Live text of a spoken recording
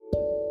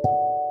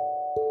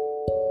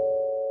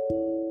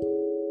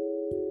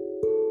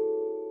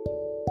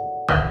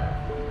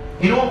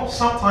You know,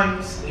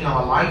 sometimes in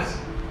our lives,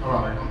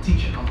 alright, I'm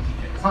teaching.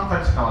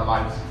 Sometimes in our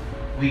lives,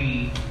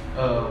 we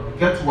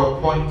get to a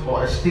point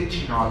or a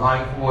stage in our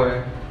life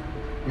where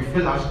we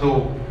feel as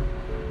though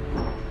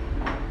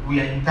we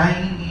are in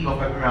dying need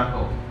of a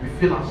miracle. We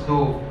feel as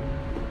though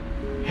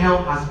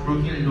hell has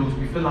broken loose.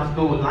 We feel as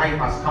though life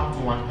has come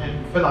to an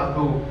end. We feel as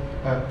though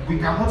we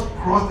cannot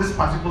cross this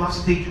particular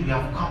stage we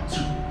have come to.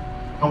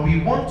 And we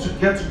want to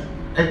get to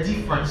a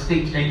different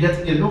stage, and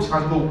yet it looks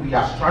as though we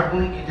are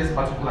struggling in this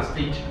particular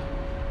stage.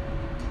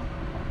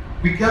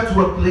 We get to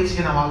a place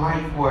in our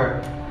life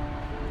where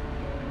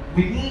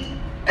we need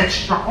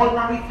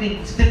extraordinary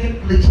things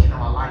taking place in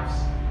our lives.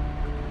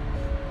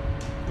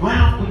 Do I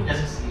have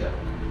witnesses here?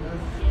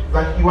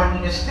 Like you are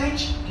in a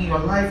stage in your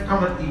life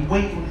currently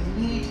where you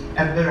need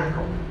a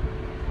miracle.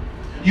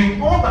 You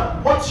know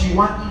that what you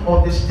want in,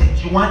 or the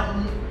stage you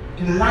want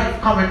in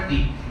life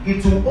currently,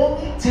 it will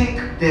only take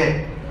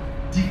the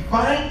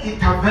divine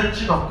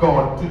intervention of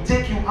God to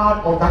take you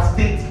out of that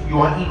state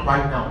you are in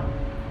right now.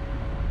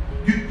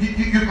 You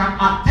can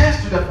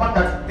attest to the fact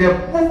that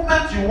the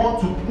movement you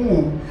want to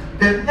move,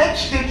 the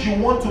next stage you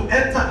want to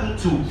enter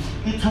into,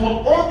 it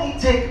will only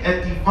take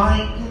a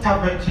divine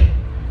intervention.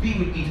 Be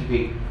with me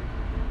today.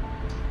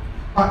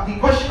 But the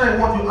question I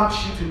want to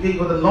ask you today,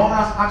 or the Lord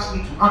has asked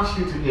me to ask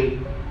you today,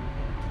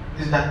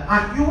 is that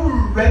are you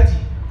ready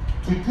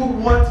to do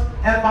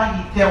whatever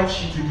He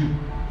tells you to do?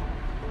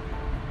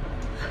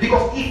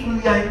 Because if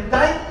we are in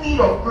dire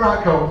need of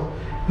miracles,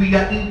 we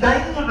are in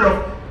dire need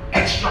of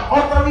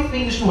extraordinary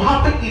things to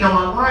happen in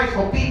our lives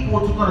for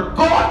people to know that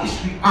God is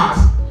with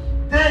us,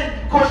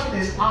 then the question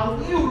is, are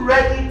we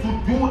ready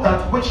to do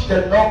that which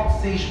the Lord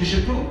says we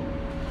should do?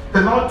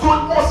 The Lord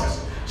told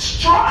Moses,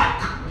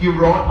 strike the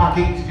rod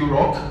against the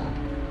rock,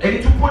 and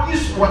it will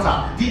produce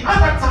water. The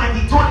other time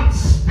He told him,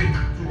 speak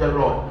to the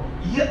rod,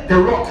 yet the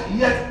rock,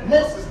 yet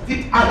Moses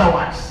did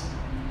otherwise.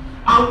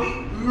 Are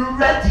we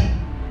ready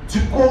to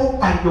go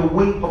by the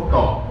way of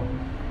God?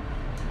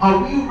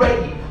 Are we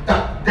ready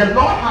that the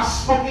Lord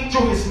has spoken to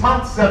His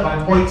man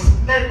servant or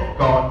His man of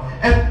God,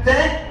 and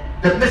then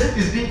the message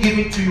is being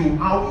given to you?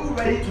 Are we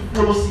ready to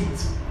follow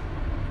suit?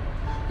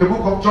 The book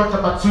of John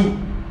chapter 2,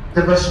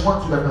 the verse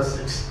 1 to the verse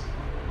 6.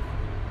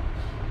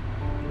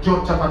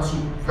 John chapter 2,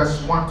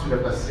 verse 1 to the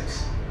verse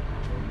 6.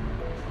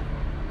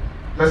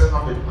 Let's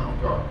have the man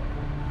of God.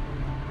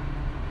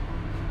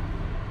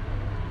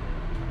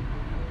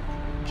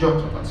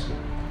 John chapter 2,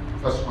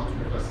 verse 1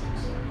 to the verse 6.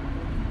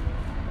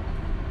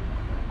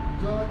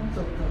 John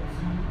chapter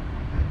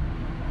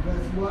 2,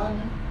 verse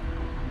 1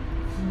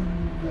 to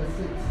verse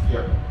 6.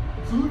 Yeah.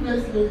 2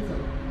 days later,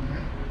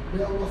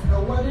 there was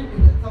a wedding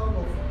in the town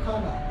of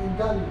Cana in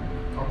Galilee.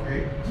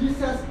 Okay.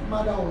 Jesus'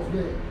 mother was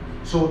there.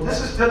 So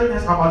this is telling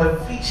us about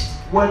a feast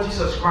where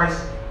Jesus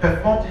Christ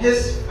performed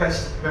His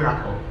first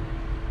miracle.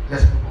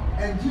 Let's move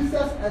on. And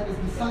Jesus and His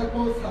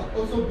disciples had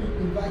also been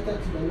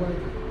invited to the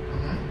wedding.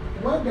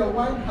 When the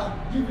wine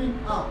had given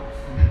out,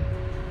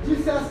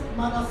 Jesus'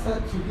 mother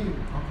said to Him,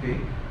 Okay.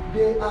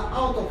 they are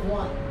out of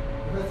wine.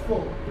 Verse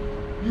 4.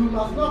 You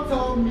must not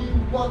tell me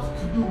what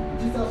to do.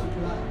 Jesus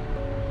replied,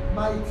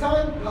 my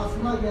time has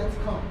not yet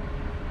come.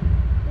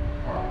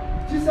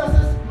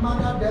 Jesus'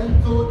 mother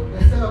then told the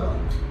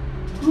servant,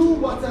 do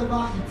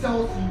whatever he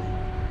tells you.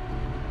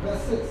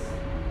 Verse 6.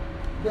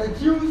 The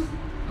Jews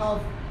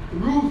have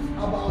rules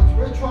about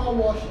ritual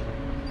worship,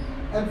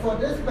 and for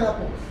this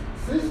purpose,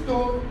 6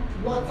 stone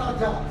water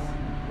jars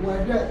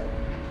were there,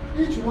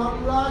 each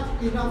one large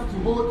enough to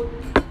hold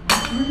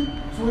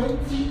between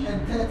 20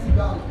 and 30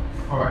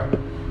 gallons. Alright.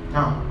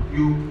 Now,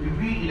 you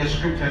read in the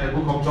scripture in the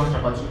book of John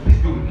chapter 2.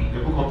 Please do with me. The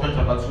book of John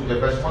chapter 2, the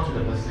verse 1 to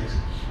the verse 6.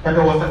 That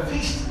there was a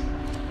feast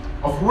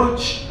of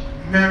which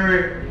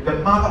Mary, the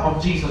mother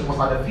of Jesus, was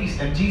at the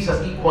feast, and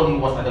Jesus equally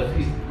was at the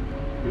feast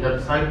with the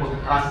disciples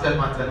and her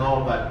servants and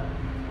all that.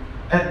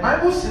 And the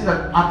Bible says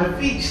that at the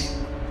feast,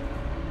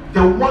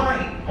 the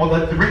wine or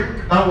the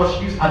drink that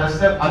was used at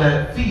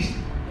the feast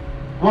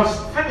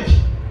was finished.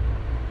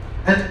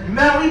 And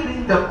Mary,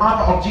 being the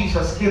mother of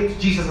Jesus, came to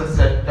Jesus and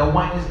said, the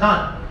wine is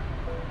done.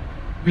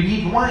 We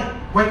need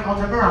wine. Work out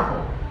a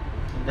miracle.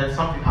 And then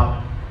something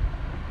happened.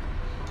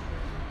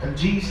 And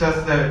Jesus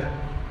said,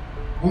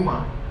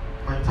 woman,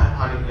 my time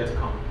hadn't yet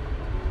come.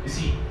 You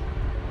see,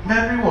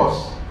 Mary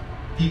was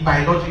the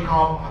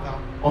biological mother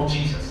of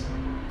Jesus.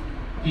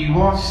 She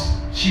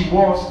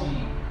was the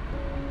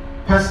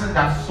person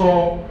that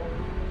saw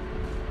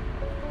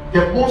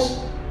the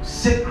most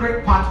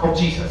sacred part of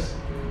Jesus,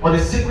 or the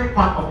sacred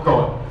part of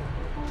God.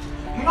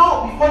 You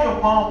know, before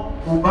your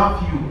mom will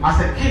birth you as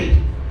a kid,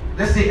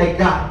 let's say a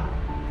guy,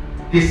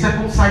 they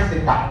circumcise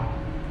the guy.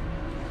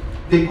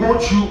 They go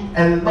through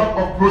a lot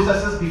of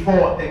processes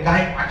before the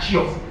guy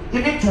matures,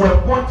 even to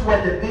a point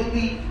where the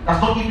baby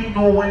does not even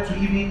know when to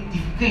even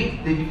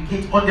defecate. They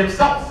defecate on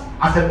themselves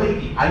as a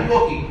baby. Are you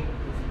okay?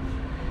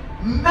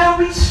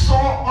 Mary saw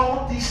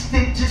all these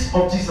stages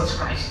of Jesus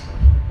Christ.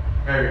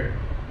 Mary,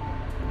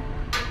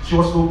 she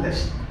was so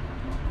blessed.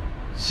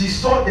 She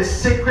saw the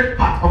sacred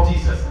part of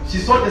Jesus. She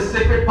saw the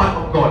sacred part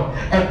of God.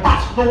 A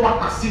part no one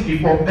has seen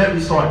before. Mary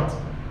saw it.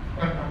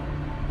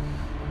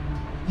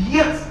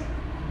 Yet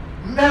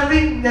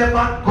Mary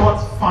never got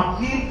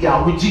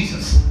familiar with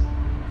Jesus.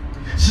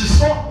 She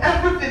saw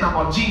everything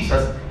about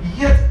Jesus,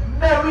 yet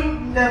Mary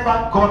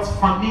never got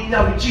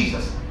familiar with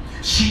Jesus.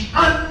 She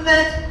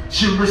honored,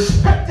 she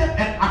respected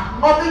and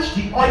acknowledged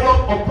the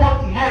oil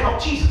upon the head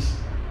of Jesus.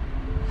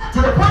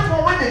 To the point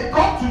where when they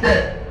got to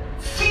the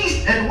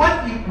feast and when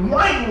the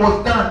wine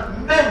was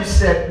done, Mary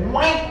said,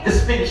 "Wine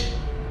is finished.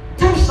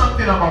 Do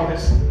something about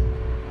this."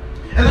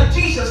 And then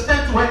Jesus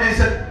turned to her and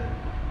said,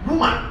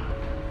 "Woman."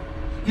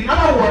 In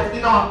other words,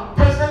 in our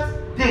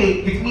present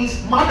day, it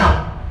means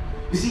madam.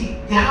 You see,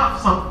 they have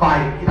some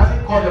vibe. It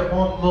doesn't call the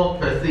mom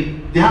per se.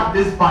 They have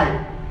this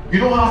vibe. You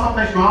know how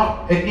sometimes you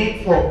have a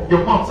name for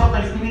your mom.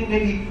 Sometimes even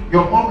maybe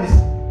your mom is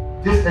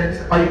this and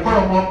this, but you call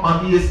your mom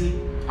Mami Esi,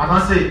 and I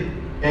say,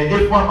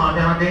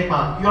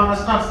 you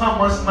understand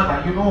someone's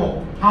mother. You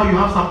know how you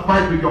have some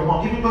vibe with your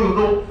mom, even though you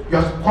know you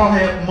have to call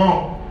her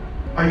mom,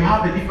 but you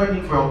have a different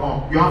name for your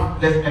mom. You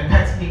have a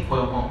pet name for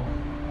your mom.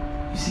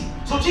 You see,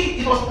 so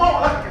it was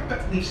more like a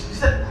pet name. She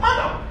said,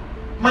 "Madam,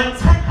 my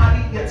time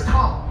hadn't yet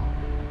come."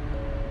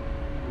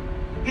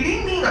 It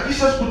didn't mean that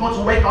Jesus could not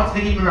work out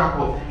any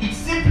miracle. It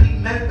simply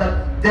meant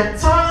that the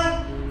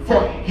time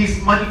for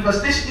his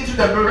manifestation into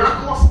the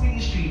miraculous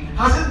ministry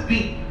hasn't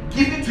been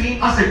given to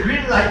him as a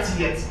green light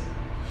yet.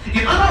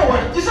 In other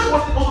words, Jesus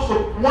wasn't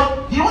also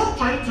he wasn't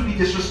trying to be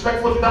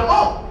disrespectful to the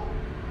mom.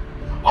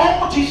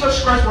 All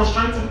Jesus Christ was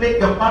trying to make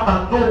the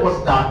mother know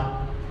was that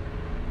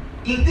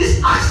in this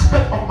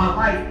aspect of my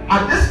life,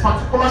 at this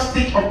particular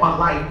stage of my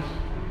life,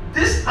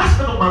 this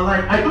aspect of my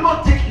life, I do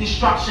not take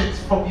instructions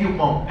from you,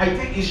 mom. I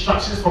take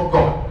instructions from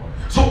God.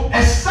 So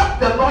except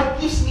the Lord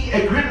gives me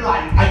a green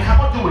light, I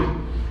cannot do it.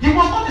 He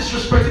was not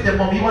disrespecting the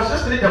mom. He was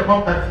just telling the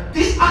mom that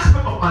this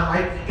aspect of my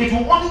life, it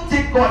will only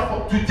take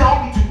God to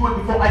tell me to do it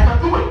before I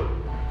can do it.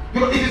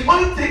 Because it is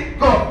only take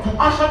God to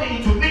usher me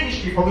into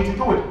ministry for me to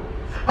do it.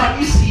 But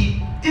you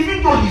see,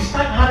 even though his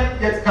time hadn't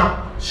yet come,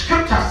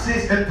 Scripture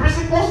says and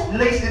principles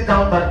lays it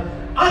down that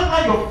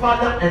honor your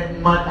father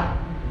and mother.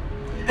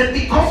 And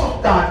because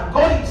of that,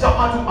 God himself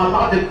had to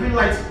allow the green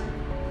light.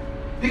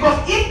 Because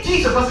if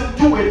Jesus doesn't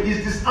do it,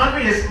 he's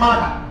dishonoring his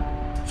mother.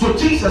 So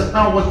Jesus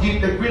now was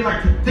given the green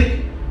light to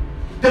take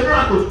the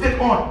miracle, to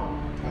take on.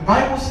 The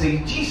Bible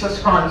says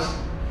Jesus Christ.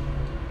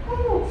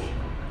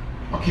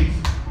 Okay.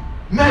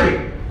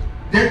 Mary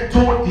then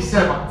told the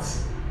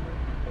servants,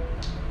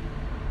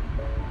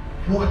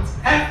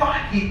 whatever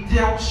he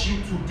tells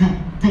you to do,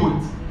 do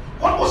it.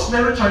 What was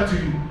Mary trying to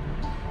do?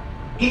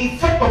 In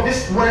effect of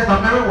this words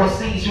that Mary was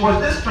saying, she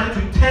was just trying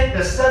to turn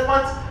the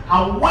servants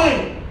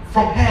away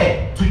from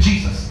her to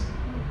Jesus.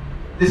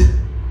 Listen.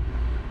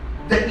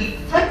 The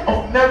effect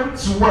of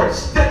Mary's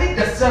words, telling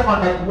the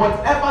servant that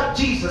whatever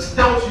Jesus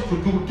tells you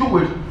to do, do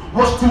it,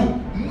 was to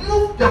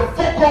move the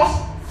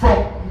focus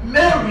from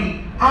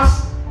Mary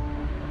as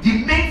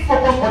the main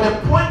focus or the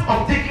point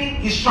of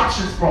taking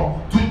instructions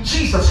from to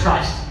Jesus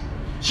Christ.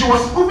 She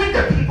was moving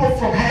the people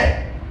from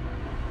her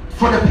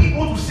for the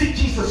people to see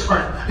Jesus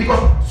Christ.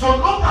 Because so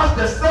long as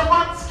the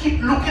servants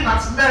keep looking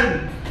at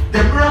Mary,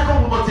 the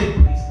miracle will not take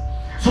place.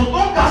 So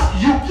long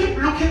as you keep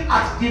looking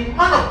at the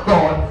man of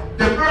God,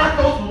 the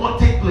miracles will not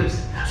take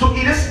place. So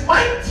it is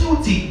my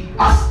duty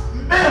as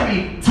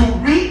Mary to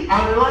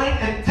realign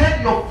and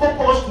turn your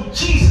focus to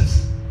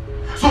Jesus.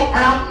 So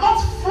I am not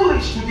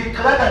foolish to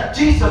declare that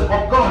Jesus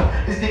or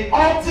God is the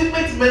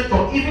ultimate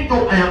mentor, even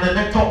though I am a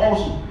mentor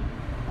also.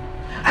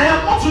 I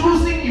am not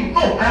losing you.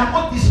 No, I am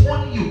not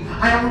disowning you.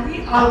 I am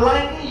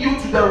realigning you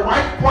to the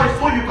right point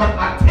so you can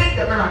attain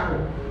the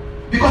miracle.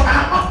 Because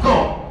I am not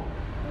God.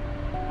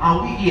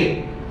 Are we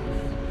here?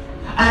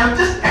 I am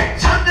just a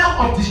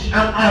channel of this.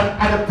 I am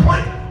at a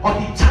point of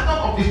the channel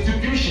of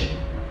distribution.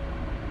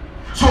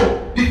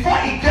 So before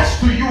it gets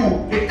to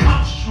you, it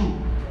comes true.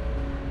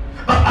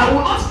 But I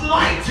will not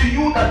lie to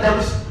you that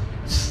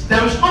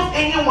there is not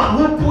anyone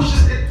who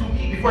pushes it to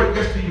me before it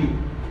gets to you.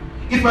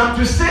 If I am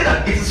to say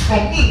that it is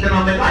from me, then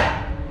I'm a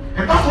liar.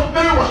 And that's what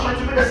Mary was trying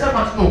to make the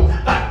servants know.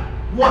 That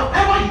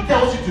whatever he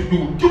tells you to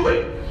do, do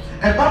it.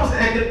 And Bible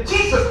says, and then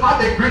Jesus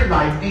had a great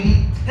light and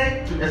he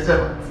turned to the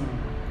servants.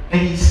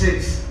 And he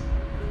says,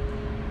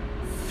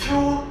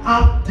 fill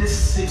up these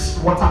 6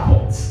 water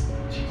pots.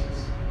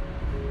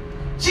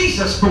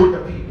 Jesus told the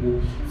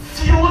people,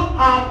 fill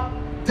up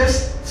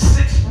this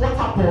 6 water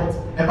pots.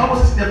 And Bible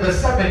says in verse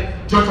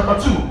 7, John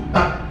chapter 2,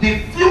 that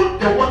they filled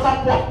the water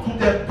pot to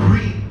the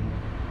brim,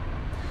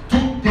 to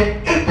the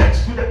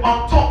apex, to the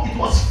on top. It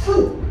was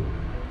full.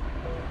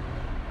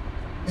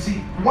 You see,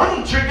 one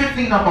intriguing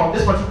thing about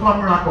this particular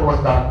miracle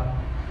was that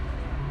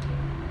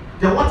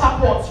the water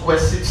pots were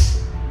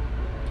 6.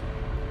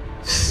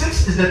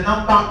 6 is the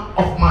number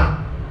of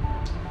man.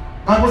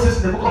 Bible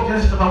says in the book of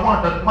Genesis chapter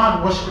 1 that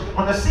man worshipped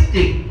on the 6th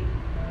day.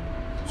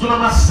 So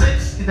number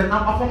 6 is the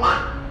number for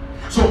man.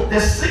 So the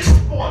 6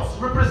 pots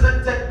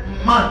represented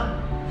man.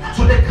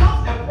 So there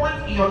comes a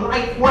point in your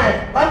life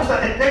where Bible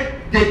says, and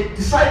then the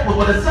disciples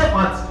or the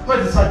servants, not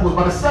the disciples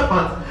but the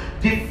servants,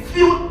 they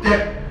filled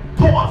the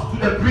pot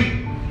to the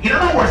brim. In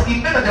other words,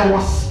 it meant that there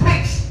was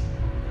space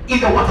in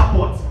the water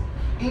pot.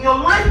 in your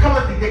life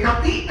currently, there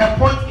can be a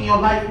point in your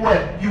life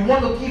where you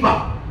want to give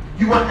up.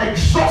 You are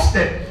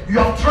exhausted. You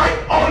have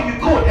tried all you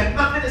could and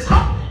nothing is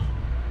happening.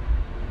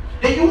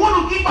 And you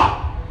want to give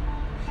up.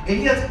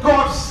 And yet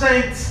God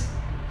sent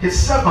his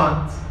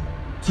servant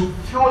to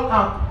fill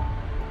up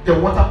the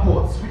water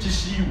pots, which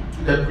is you,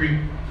 to the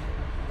brim.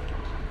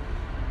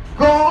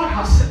 God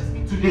has sent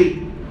me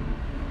today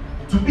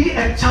to be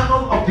a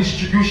channel of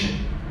distribution,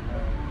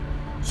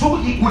 so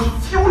he will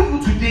fill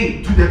you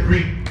today to the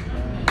brim.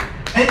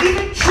 And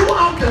even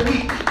throughout the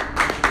week,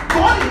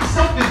 God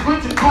himself is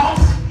going to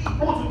cause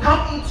people to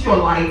come into your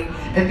life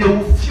and they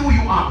will fill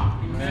you up.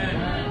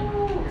 Amen.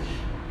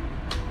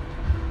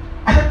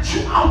 And then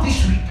throughout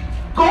this week,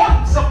 God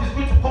himself is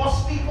going to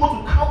cause people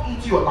to come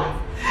into your life.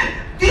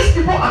 These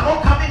people are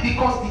not coming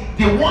because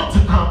they want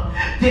to come.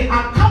 They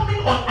are coming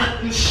on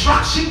an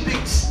instruction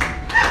base.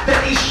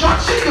 The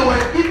instruction they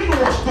were given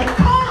was to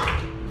come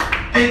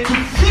and to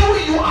fill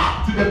you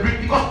up to the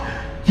brim, because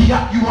you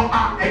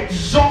are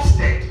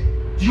exhausted.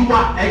 You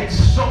are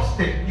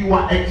exhausted. You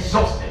are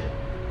exhausted.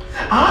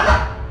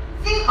 Another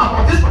thing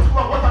about this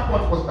particular water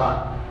pot was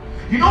that,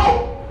 you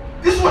know,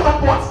 these water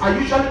pots are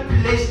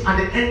usually placed at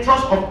the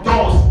entrance of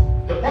doors.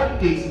 The olden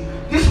days,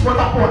 these water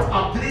pots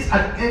are placed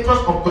at the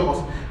entrance of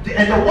doors.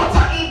 And the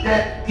water in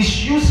there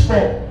is used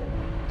for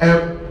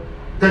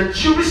the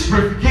Jewish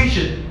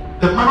purification,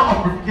 the manner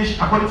of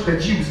purification according to the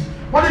Jews.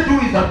 What they do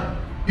is that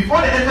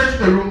before they enter into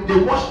the room, they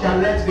wash their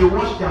legs, they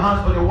wash their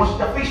hands, or they wash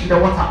their face with the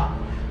water.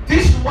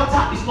 This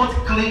water is not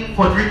clean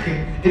for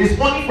drinking. It is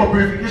only for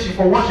purification,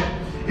 for washing.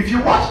 If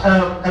you watch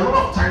a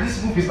lot of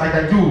Chinese movies like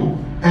I do,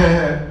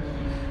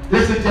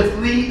 let's say Jet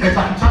Li and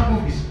Jackie Chan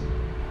movies,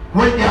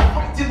 when they are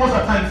fighting, most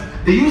of the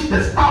times they use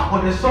the staff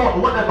or the sword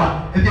or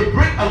whatever, and they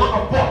bring a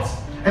lot of pots,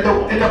 and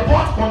the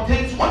pot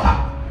contains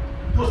water.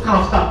 Those kind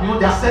of stuff, you know,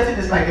 their setting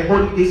is like a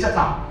holy day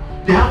setup.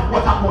 They have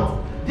water pots.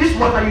 This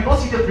water, you don't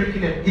see them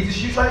drinking it. It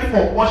is usually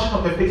for washing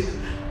of the faces.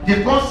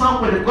 They've gone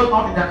somewhere, they've gone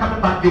out, and they're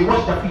coming back, they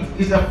wash their feet.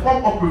 It's a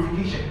form of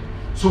purification.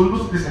 So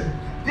listen,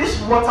 these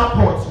water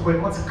pots were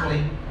not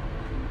clean,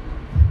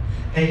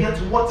 and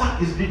yet water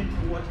is being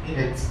poured in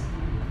it.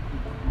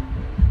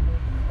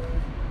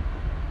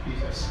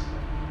 Jesus.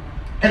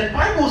 And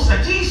Bible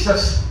said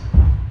Jesus,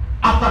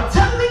 after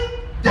telling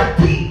the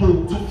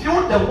people to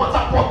fill the water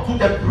pot to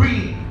the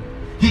brim,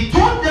 he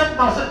told them,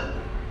 now said,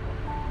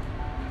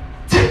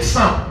 take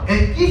some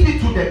and give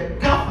it to the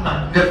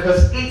governor. The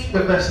verse 8,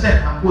 the verse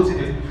 10, I'm quoting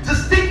it.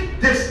 Just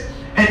take this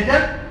and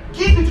then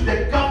give it to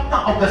the governor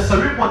of the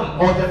ceremony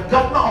or the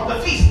governor of the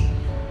feast.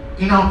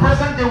 In our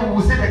present day, we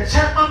will say the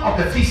chairman of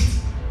the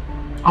feast.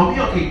 Are we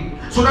okay?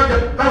 So then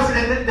the person,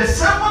 and then the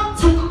servant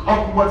took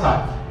of the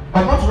water,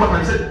 but not water.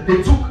 He said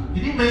they took.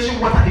 He didn't mention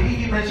water. He didn't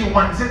even mention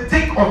wine. He said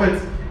take of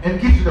it and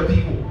give to the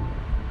people.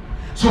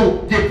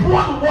 So they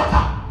poured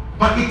water,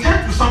 but it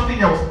turned to something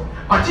else.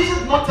 But Jesus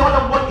did not tell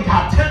them what it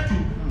had turned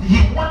to.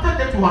 He wanted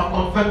them to have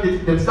confirmed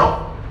it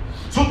themselves.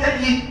 So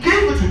then he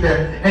gave it to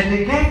them, and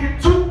they gave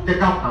it to the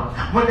governor.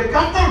 When the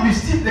governor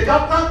received, the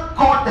governor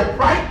called the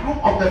bridegroom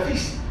of the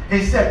feast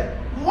and said,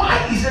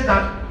 why is it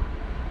that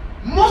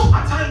most of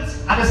the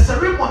times at a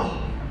ceremony,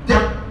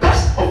 the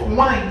best of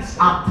wines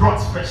are brought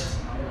first,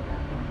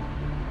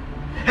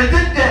 and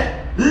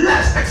then the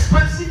less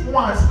expensive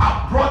ones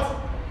are brought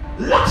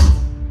last,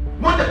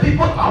 when the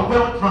people are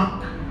well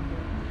drunk?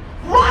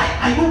 Why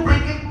are you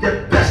bringing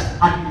the best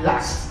at the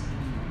last?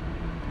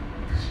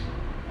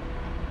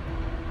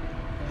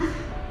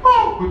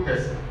 Oh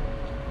goodness.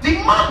 The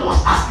man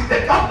was asking,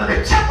 the governor,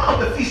 the chairman of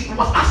the feast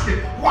was asking,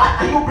 why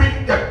are you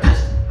bringing the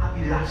best at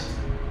the last?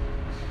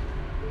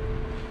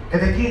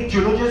 And again,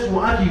 theologians will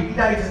argue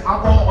either it is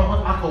alcohol or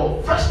not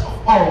alcohol. First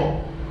of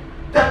all,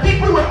 the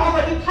people were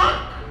already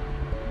drunk.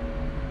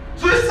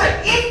 So they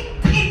said,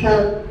 if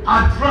people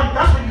are drunk,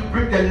 that's when you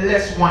bring the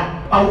less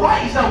wine. But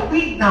why is that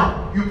we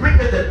now, you bring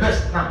the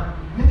best now?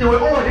 I mean, they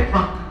were already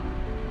drunk.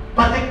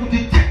 But they could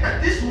detect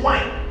that this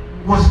wine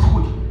was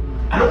good.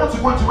 I don't want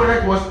to go into whether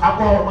it was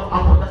alcohol or not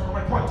alcohol. That's not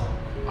my point.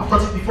 I've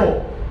taught it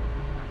before.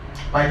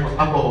 But it was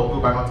alcohol,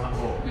 though, but not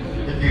alcohol.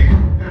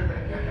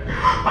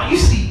 But you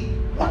see,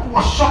 what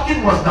was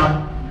shocking was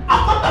that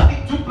after that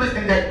thing took place,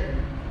 and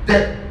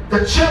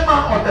the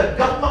chairman or the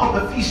governor of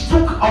the feast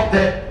took of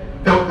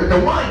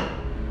the wine,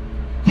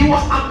 he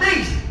was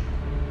amazed.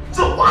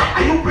 So why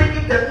are you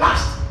bringing the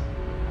last,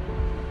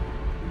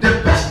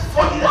 the best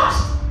for the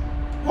last?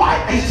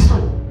 Why is it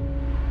so?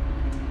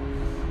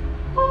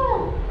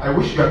 Oh, I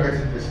wish you are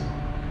getting this.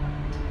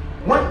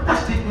 When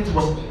that statement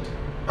was made,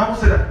 Bible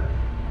said that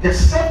the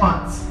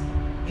servants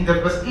in the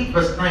verse 8,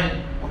 verse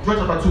 9 of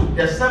John chapter 2,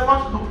 the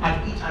servants looked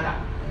at each other.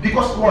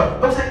 Because what?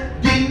 Bible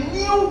said they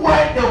knew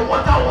where the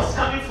water was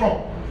coming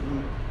from.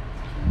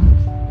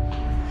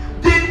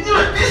 They knew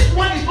that this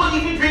one is not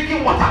even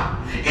drinking water.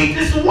 It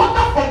is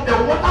water from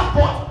the water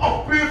pot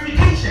of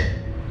purification.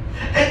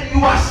 And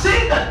you are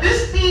saying that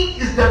this thing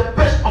is the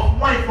best of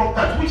wine from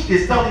that which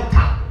they sell in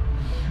town.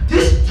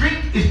 This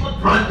drink is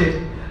not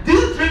branded.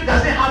 This drink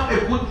doesn't have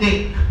a good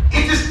name.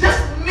 It is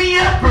just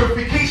mere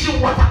purification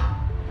water.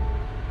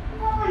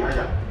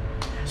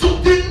 So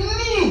they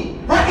knew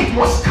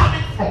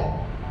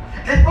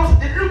And because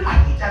they look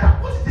at each other,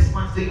 what is this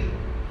man saying?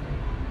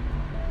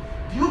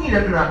 Do you need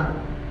a miracle?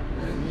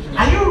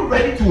 Are you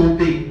ready to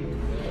obey?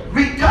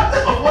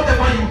 Regardless of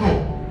whatever you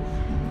know.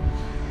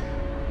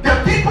 The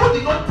people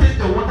did not taste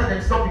the water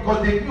themselves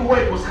because they knew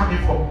where it was coming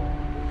from.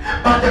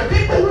 But the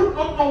people who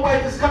don't know where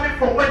it is coming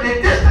from, when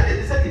they tasted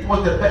it, they said it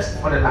was the best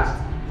for the last.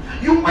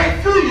 You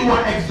might feel you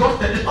are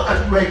exhausted. It's not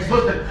that you are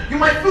exhausted. You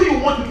might feel you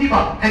want to give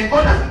up and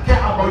God doesn't care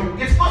about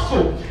you. It's not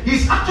so.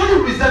 He's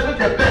actually reserving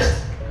the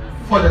best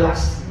for the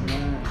last.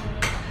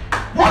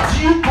 What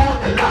you call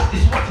the last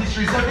is what he's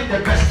reserving the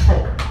best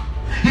for.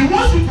 He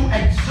wants you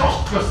to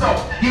exhaust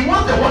yourself. He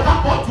wants the water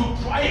pot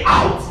to dry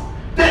out.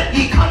 Then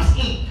he comes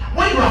in.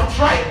 When you have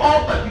tried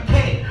all that you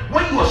can,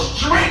 when your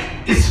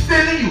strength is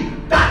failing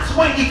you, that's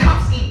when he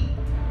comes in.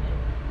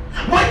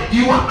 When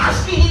you are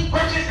asking him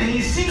questions and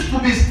he seems to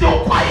be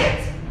still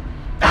quiet,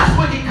 that's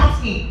when he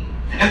comes in.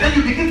 And then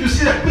you begin to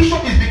see that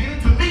Bishop is beginning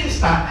to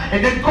minister,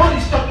 and then God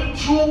is talking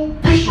through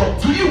Bishop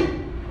to you.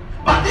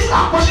 But these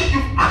are questions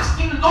you've asked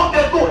him long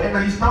ago, and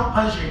then he's now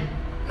answering.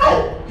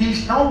 No,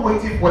 he's now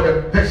waiting for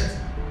the best,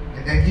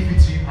 and then give it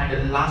to you at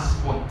the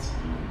last point.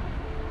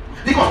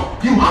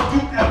 Because you have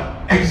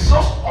to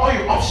exhaust all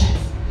your options.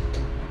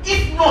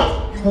 If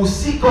not, you will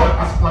see God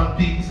as plan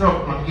B instead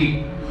of plan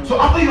A. So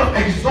after you have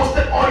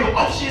exhausted all your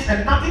options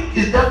and nothing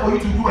is there for you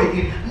to do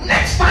again,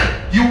 next time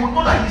you will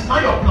know that he's now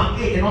your plan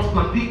A and not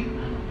plan B.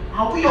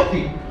 Are we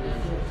okay?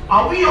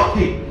 Are we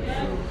okay?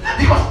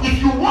 Because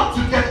if you want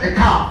to get a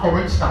car, for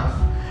instance,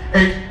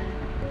 and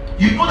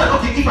you know that,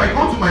 okay, if I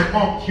go to my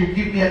mom, she'll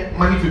give me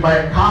money to buy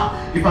a car.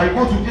 If I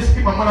go to this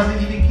people, my mother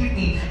doesn't even give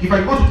me. If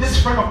I go to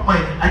this friend of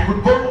mine, I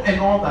could borrow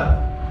and all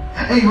that.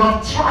 And you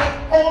have tried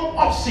all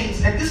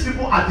options and these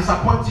people are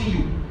disappointing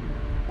you.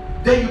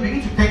 Then you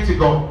begin to thank to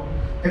God.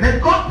 And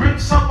then God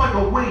brings someone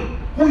your way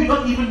who you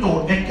don't even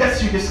know and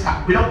gets you this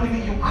car without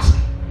even you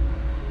asking.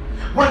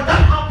 When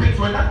that happens,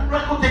 when that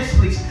miracle takes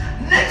place,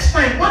 next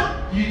time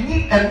when you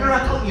need a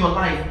miracle in your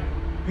life,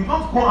 you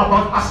don't go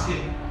about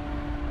asking.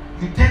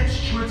 You turn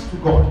straight to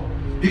God,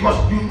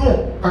 because you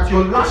know that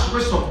your last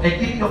resort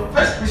and even your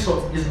first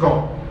resort is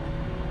God.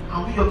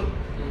 Are we okay?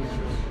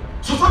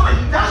 So sometimes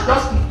he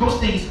does those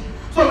things.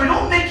 So we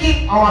don't make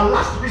him our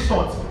last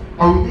resort,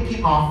 or we make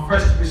him our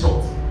first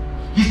resort.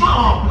 He's not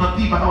our plan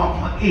B, but our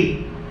plan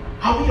A.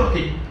 Are we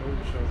okay?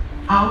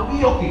 Are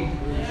we okay?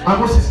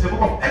 Bible says in the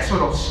book of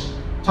Exodus,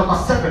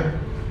 chapter 7,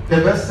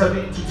 the verse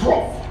 7 to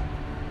 12.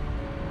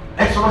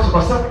 Exodus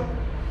chapter 7,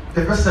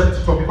 the verse 7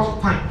 to 12. Because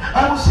of time,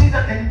 I will say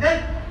that, and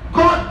then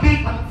God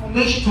gave an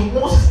information to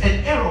Moses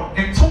and Aaron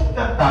and told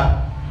them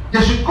that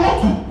they should go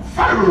to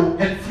Pharaoh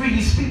and free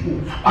his people.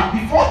 But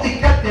before they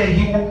get there,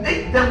 he will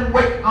make them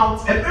work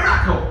out a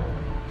miracle.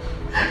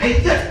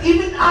 And yet,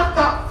 even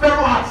after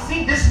Pharaoh had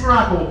seen this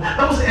miracle,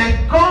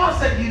 and God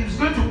said he was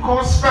going to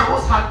cause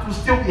Pharaoh's heart to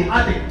still be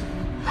hardened.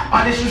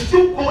 But they should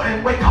still go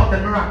and work out the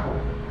miracle.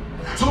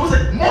 So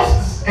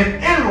Moses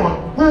and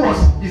Aaron, who was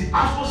his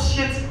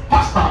associate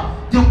pastor,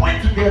 they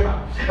went together.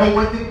 And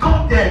when they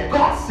got there,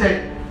 God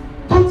said,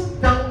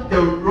 put down the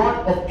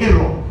rod of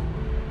Aaron.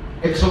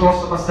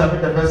 Exodus chapter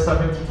 7, the verse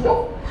 7 to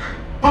 12.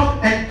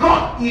 And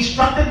God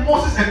instructed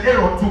Moses and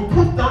Aaron to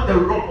put down the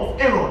rod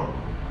of Aaron,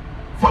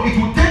 for it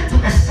will turn to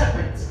a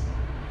serpent.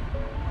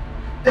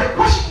 The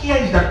question here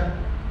is that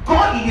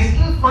God in his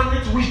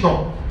infinite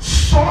wisdom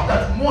saw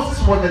that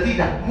Moses was the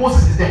leader,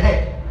 Moses is the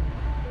head.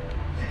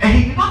 And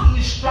he did not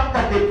instruct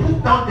that they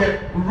put down the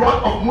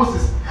rod of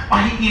Moses,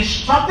 but he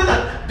instructed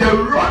that the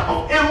rod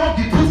of Aaron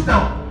be put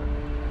down,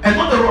 and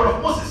not the rod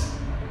of Moses.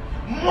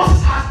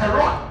 Moses has a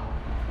rod.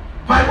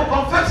 Bible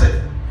confirms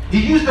it.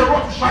 He used the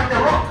rod to strike the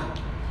rock.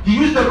 He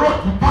used the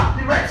rod to part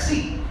the Red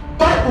Sea.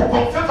 Bible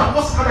confirms that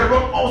Moses had a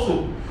rod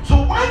also. So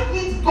why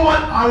did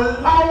God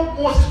allow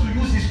Moses to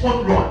use his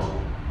own rod?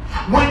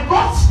 When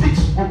God speaks,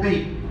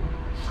 obey.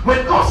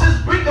 When God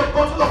says bring a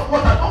bottle of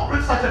water, don't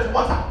bring such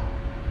water.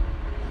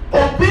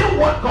 Obey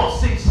what God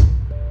says.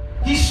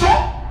 He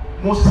saw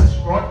Moses'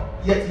 rod,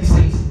 yet he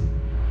says,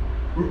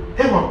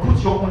 Aaron,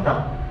 put your own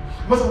down.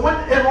 Because when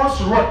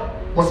Aaron's rod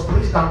was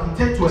placed down, he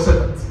turned to a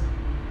serpent.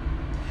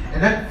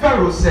 And then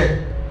Pharaoh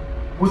said,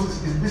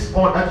 Moses, is this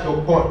all that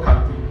your God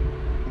can do?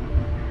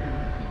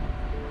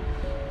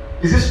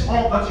 Is this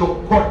all that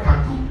your God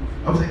can do?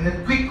 And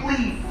then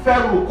quickly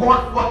Pharaoh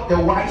called forth the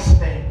wise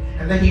men,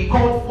 and then he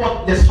called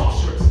forth the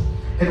sorcerers.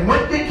 And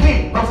when they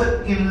came, God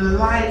said, in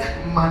like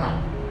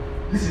manner.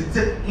 Listen,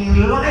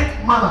 in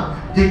like manner,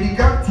 they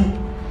began to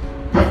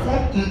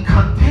perform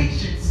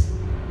incantations.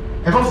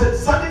 And God said,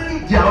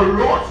 suddenly their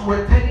rods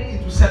were turning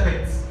into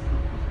serpents.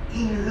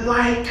 In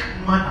like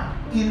manner,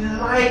 in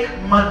like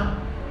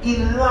manner,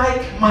 in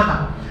like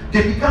manner,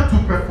 they began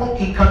to perform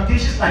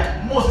incantations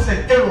like Moses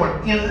and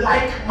Aaron in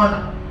like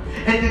manner.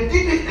 And they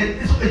did it,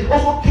 and it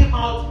also came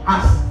out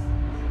as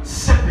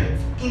serpent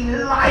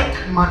in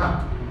like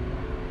manner.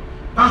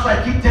 That's why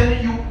I keep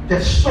telling you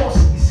the source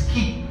is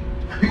key.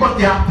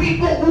 Because there are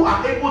people who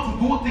are able to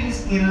do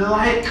things in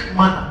like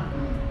manner.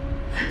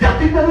 There are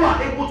people who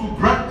are able to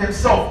brand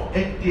themselves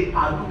and they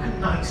are looking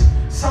nice.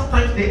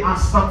 Sometimes there are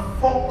some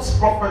false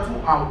prophets who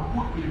are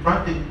good with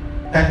branding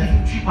than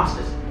even tree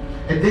pastors.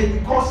 And then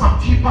you call some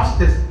tree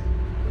pastors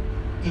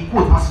in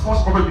quote as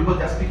false prophets because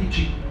they are speaking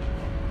cheap.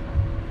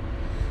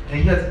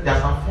 And yet there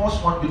are some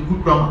false ones with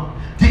good grammar.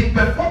 They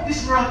perform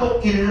this miracle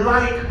in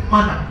like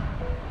manner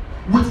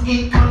with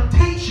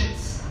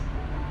incantations.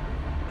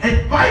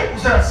 And Bible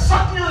says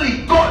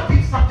suddenly God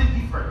did something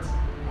different.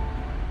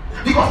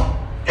 Because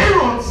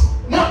Aaron's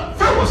what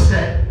Pharaoh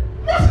said,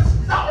 Moses,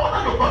 is that all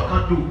that your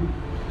God can do?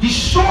 He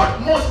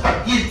showed Moses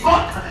that his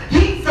God,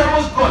 he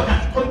Pharaoh's God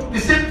can do the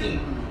same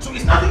thing. So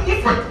it's nothing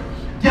different.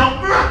 There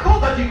are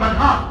miracles that you can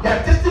have. There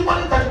are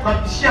testimonies that you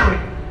can be sharing.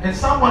 And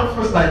someone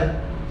feels like,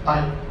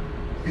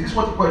 is this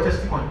what you call a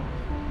testimony?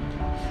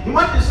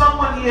 Imagine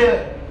someone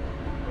here,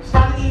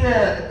 standing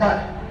here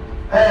that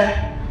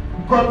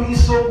God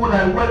is so good,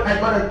 I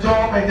got a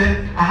job and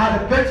then I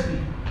had a birthday.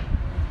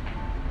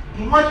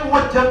 Imagine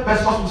what Jeff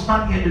Bezos will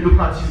stand here and look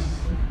at you.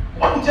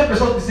 What would Jeff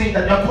Bezos be saying?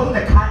 That you are calling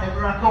the car a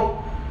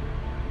miracle?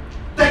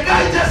 The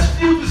guy just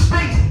flew to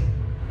space.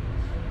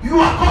 You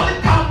are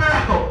calling car a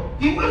miracle.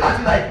 He will look at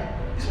you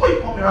like, this is what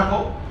you call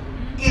miracle?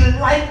 In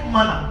like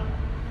manner.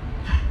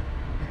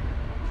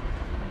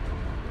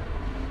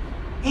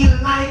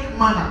 In like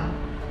manner.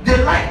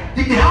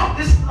 They have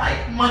this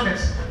like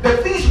manners. The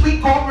things we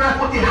call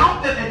miracle, they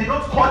have them and they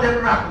don't call them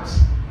miracles.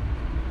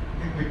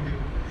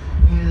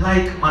 In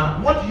like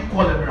manner. What do you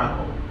call a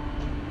miracle?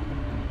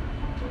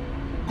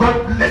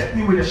 God blessed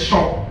me with a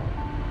shop.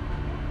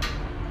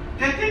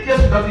 They did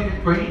just without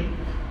even praying.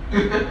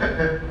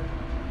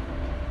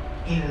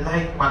 In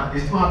like manner. They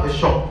still have the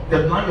shop.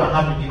 The plan you are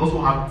having, they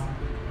also have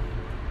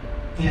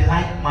it. In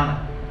like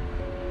manner.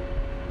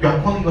 You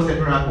are calling us a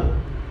miracle.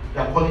 You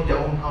are calling their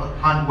own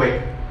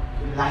handwork.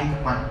 In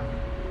like manner.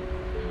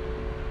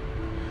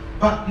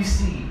 But you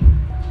see,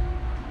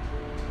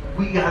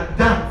 we are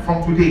done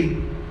from today.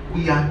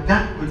 We are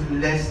done with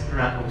less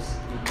miracles.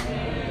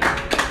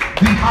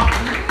 We have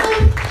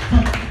moved to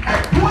a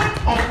point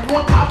of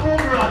notable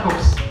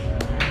miracles.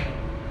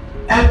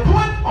 A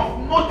point of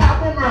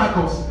notable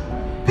miracles.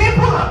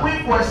 People are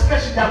going for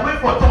excursion, they are going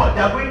for tour, they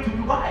are going to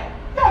Dubai,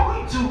 they are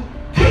going to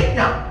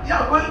Kenya, they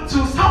are going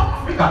to South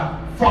Africa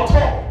for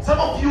tour. Some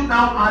of you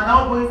now are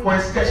now going for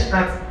excursion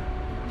at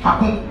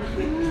Cancun.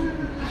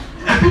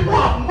 And people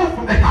have moved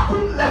from the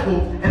Cancun level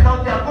and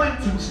now they are going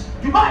to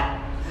Dubai.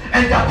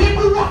 And there are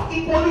people who have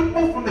equally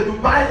moved from the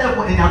Dubai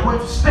level and they are going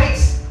to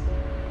space.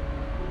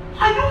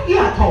 Are you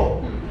here at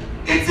all?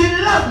 It's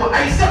in level.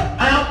 I said,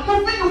 I am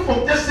moving you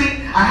from just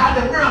saying I had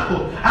a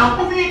miracle. I am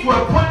moving you to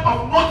a point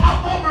of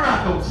notable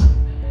miracles.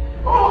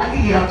 Oh, are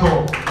you here at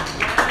all?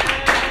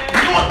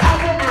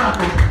 Notable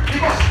miracles.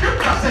 Because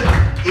scripture said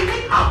that even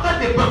after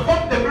they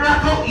performed the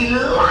miracle in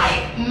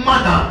like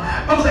manner,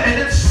 and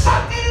then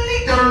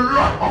suddenly the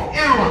rod of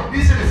Aaron,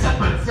 this is the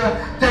serpent,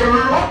 the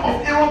rod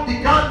of Aaron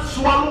began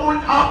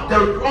swallowing up the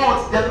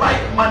rods, the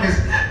like manners.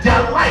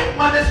 Their like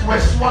manners were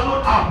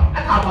swallowed up.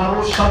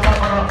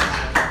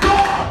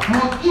 God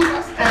will give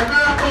us a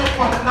miracle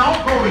from now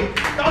going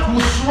that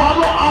will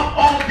swallow up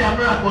all their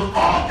miracles,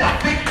 all their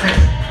fakeness.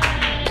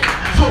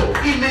 So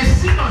it may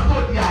seem as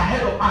though they are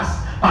ahead of us,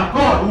 but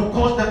God will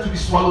cause them to be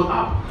swallowed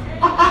up.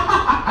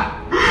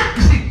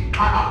 You see,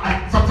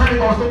 sometimes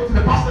I was talking to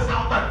the pastor's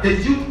house that the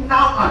youth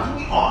now are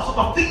doing all sorts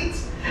of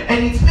things,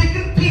 and it's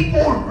making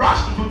people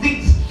rush into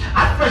things.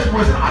 At first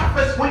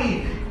when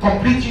you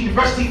complete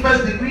university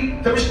first degree,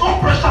 there is no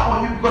pressure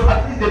on you because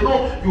at least they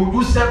know you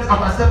do service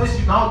after service,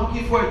 you're now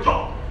looking for a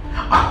job.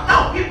 But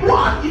now people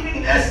are living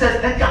in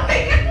excess and they are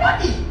making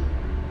money.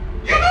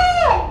 You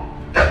know,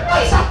 the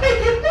boys are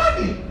making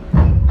money.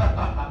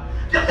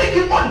 They're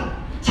making money.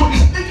 So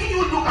it's making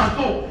you look as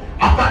though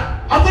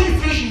after you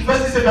finish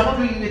university, you're not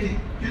doing anything.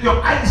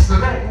 Your eye is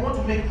red, you want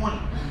to make money.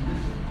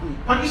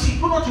 And you see,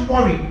 do not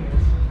worry.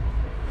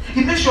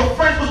 It makes your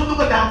friends also look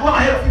at them, go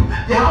ahead of you.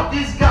 They have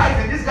these guys,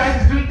 and this guy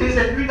is doing this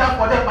and doing that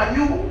for them, but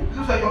you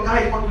looks like your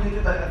guy is not doing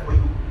anything like that for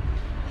you.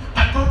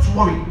 But don't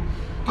worry.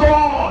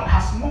 God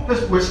has moved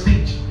us to a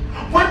stage.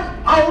 When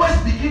hours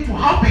begin to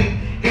happen,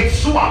 it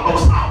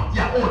swallows out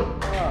their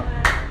own.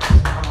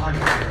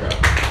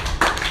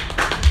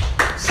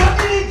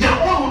 Suddenly their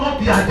own will not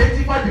be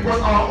identified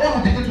because our own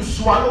will begin to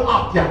swallow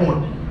up their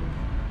own.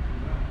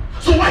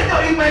 So right now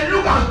it might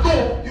look as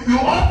though you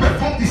all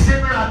performed the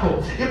same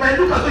miracle. It might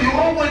look as though you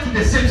all went to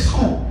the same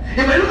school.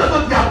 It might look as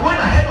though they are going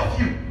ahead of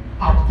you.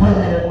 But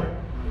boy,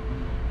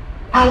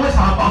 hours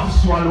are about to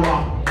swallow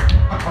up.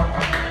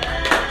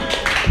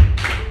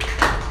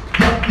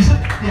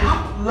 They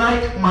have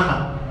like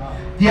manner.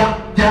 They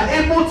are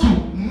able to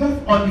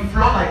move on the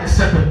floor like a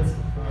serpent.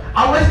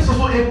 Ours is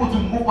also able to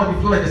move on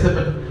the floor like a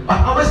serpent. But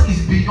ours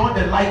is beyond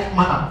the like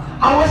manner.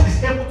 Ours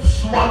is able to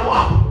swallow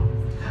up.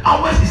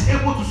 Ours is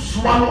able to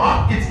swallow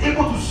up. It's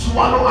able to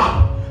swallow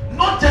up.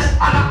 Not just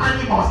other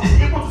animals. It's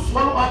able to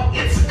swallow up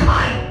its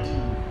kind.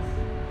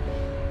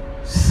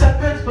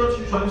 Serpents don't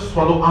usually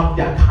swallow up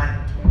their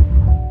kind.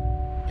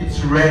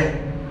 It's rare.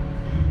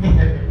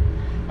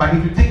 But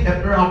if you take a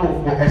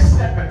miracle for a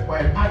serpent or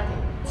a python,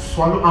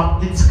 swallow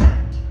up its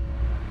kind.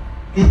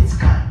 Its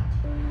kind.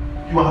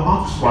 You are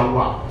about to swallow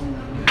up.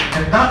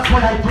 And that's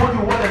why I told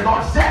you what the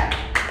Lord said.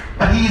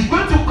 That He is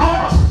going to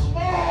cause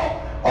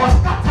small or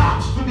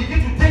startups to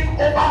begin to take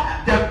over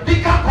the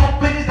bigger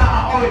companies that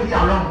are already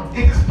around.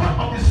 It is part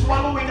of the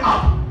swallowing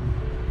up.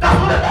 That's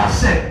what the Lord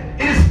said.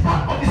 It is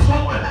part of the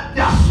swallowing up.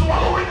 They are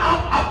swallowing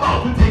up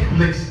about to take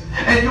place.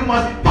 And you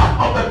must be part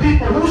of the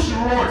people whose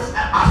rods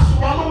are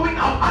swallowing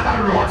up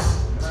other rods.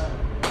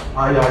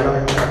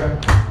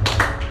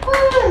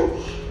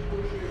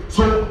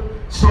 So,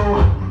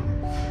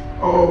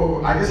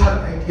 I just had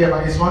an idea,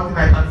 but it's one thing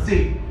I can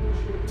say.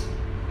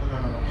 No.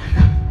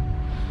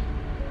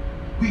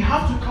 We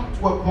have to come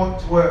to a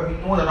point where we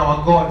know that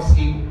our God is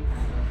able.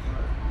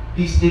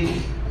 He's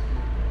able.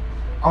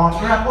 Our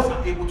miracles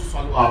are able to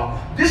swallow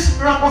up. These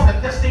miracles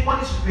and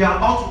testimonies we are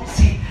about to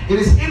receive, it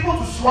is able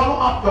to swallow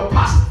up your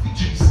past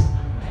victories.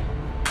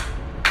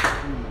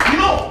 You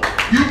know,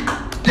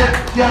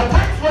 there are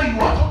times where you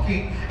are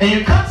talking and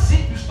you can't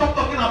seem to stop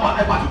talking about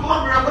a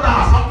particular miracle that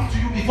has happened to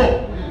you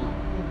before.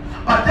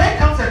 But there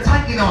comes a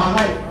time in our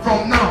life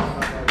from now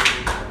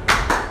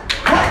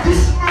where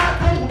this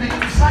miracle will be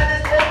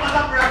decided all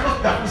other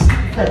miracles that we see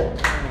before.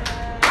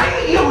 Are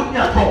you here with me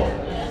at all?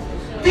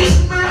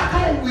 This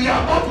miracle we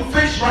are about to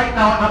face right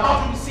now and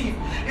about to receive,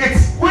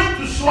 it's going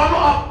to swallow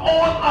up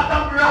all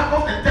other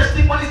miracles and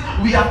testimonies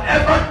we have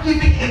ever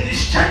given in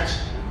this church.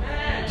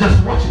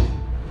 Just watch it.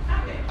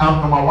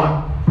 I'm number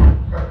one.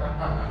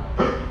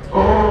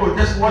 Oh,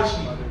 just watch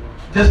me.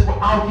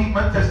 I'll give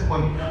my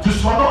testimony. To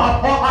swallow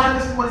up all other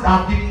testimonies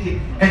I've given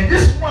here. And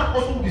this one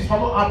also will be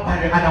swallowed up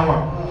by the other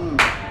one.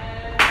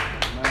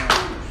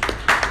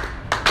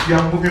 We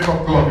are moving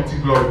from glory to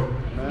glory.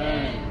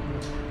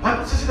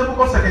 Bible says in the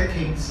book of 2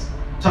 Kings,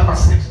 chapter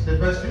 6, the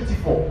verse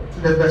 24 to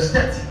the verse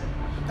 30,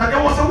 that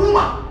there was a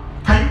woman.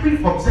 Can you read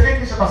from 2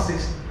 Kings chapter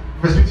 6,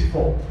 verse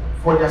 24?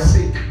 For their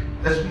sake.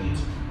 Let's read it.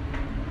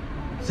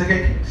 2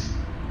 Kings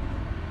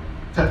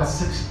chapter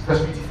 6,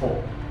 verse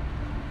 24.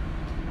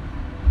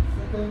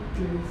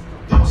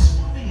 There was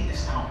famine in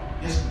this town.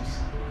 Yes, please.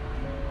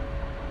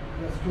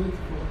 Verse 24.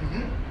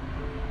 Mm-hmm.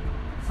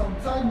 Some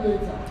time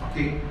later,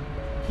 okay,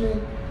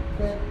 King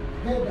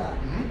Ben-Hadad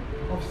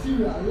of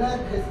Syria led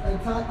his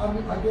entire army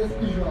against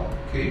Israel,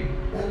 okay,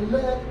 and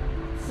led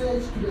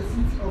siege to the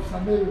city of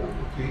Samaria.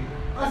 Okay.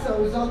 As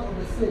a result of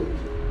the siege,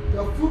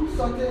 the food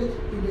shortage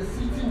in the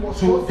city was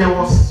so there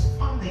was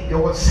famine, there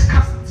was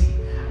scarcity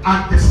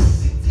at the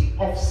city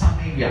of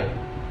Samaria.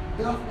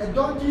 That a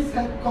donkey's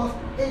head cost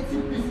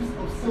 80 pieces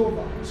of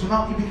silver. So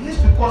now it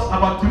begins to cost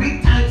about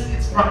 3 times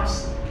its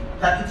price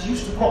that it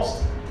used to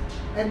cost.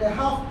 And a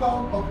half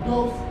pound of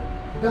dove's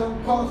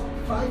dung cost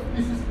 5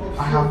 pieces of silver.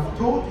 I have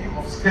told you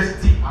of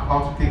scarcity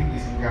about to take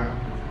place in Ghana.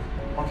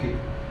 Okay.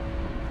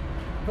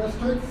 Verse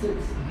 26.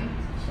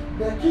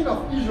 The king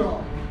of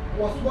Israel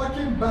was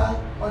walking by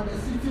on the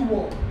city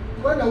wall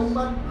when a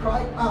woman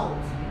cried out,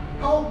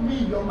 "Help me,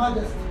 your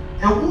majesty."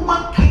 A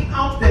woman came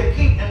out to the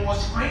king and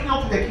was crying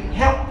out to the king,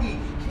 "Help me."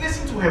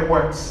 Listen to her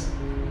words.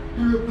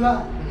 He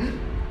replied,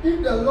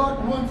 "If the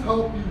Lord won't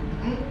help you,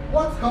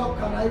 what help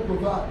can I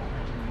provide?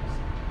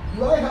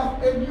 Do I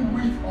have any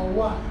wheat or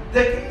wine?"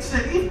 The king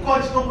said, "If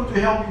God is not going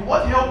to help you,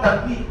 what help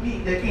that me,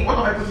 the king, what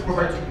am I going to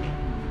provide to you?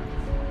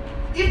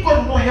 If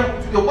God will not help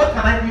you today, what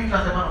can I give you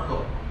as a man of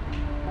God?"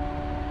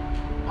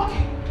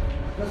 Okay.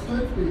 Verse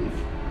 28.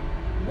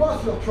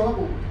 "What's your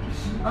trouble?"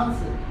 She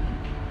answered.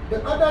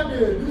 "The other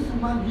day, this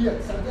woman here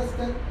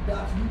suggested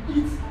that you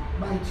eat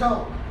my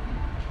child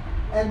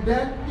and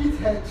then eat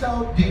her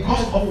child."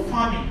 Because of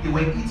famine, they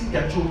were eating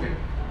their children.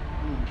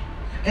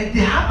 And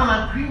they had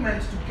an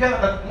agreement together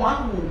that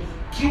one will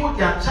kill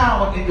their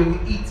child and they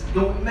will eat. They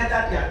will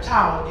murder their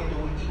child and they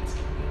will eat.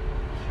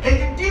 And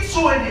they did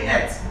so and they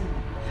ate.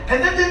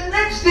 And then the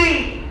next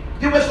day,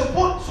 they were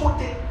supposed to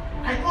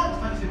I don't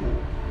understand this.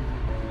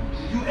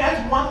 You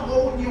ate one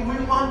whole new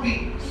human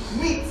being,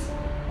 meat,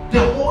 the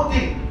whole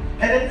day.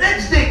 And the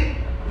next day,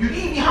 you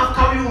didn't even have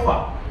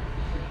carryover.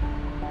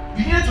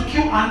 You needed to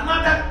kill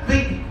another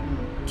baby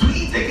to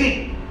eat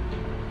again.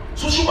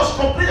 So she was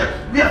complaining,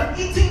 "We are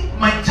eating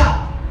my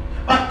child,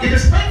 but it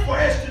is time for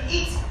us to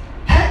eat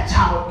her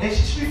child," and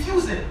she's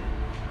refusing.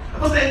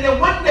 Because then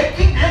when the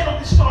king heard of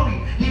the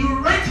story, he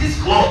rent his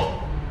clothes.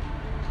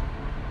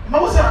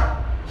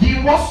 He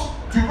was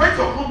to rent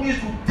your clothes means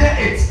to tear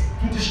it,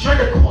 to destroy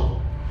the cloth.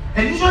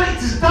 And usually it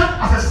is done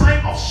as a sign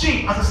of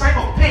shame, as a sign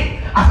of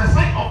pain, as a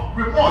sign of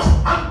remorse,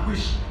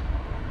 anguish.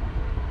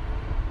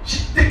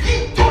 The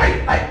king told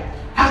it like,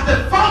 has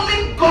the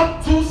famine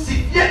got too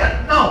severe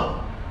that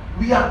now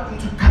we are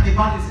into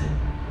cannibalism?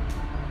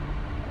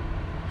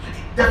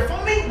 The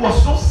famine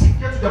was so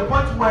severe to the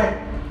point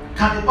where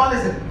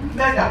cannibalism,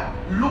 murder,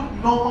 looked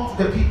normal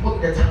to the people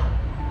in the town.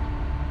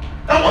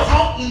 That was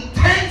how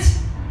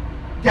intense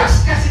their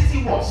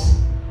scarcity was.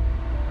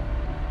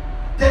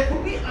 There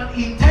could be an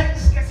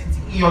intense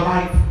scarcity in your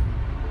life,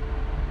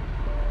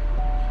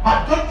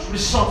 but don't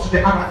resort to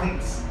the other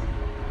things.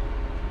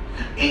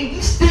 In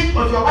this stage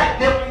of your life,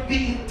 there will be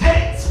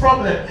intense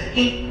problem,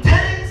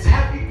 intense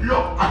heavy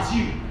blow at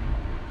you.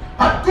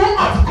 But do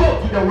not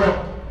go to the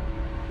world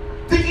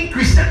thinking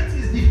Christianity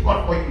is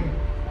difficult for you.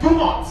 Do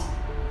not.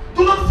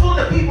 Do not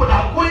follow the people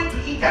that are going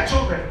to eat their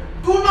children.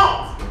 Do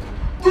not.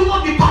 Do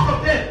not be part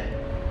of them.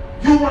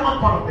 You were not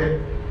part of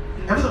them.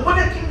 And so when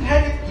the king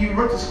heard it, he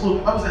went to school.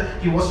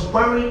 He was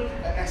wearing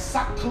a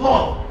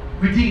sackcloth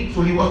within.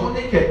 So he was not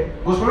naked.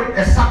 He was wearing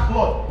a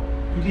sackcloth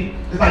within.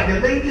 It's like the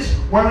ladies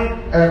wearing,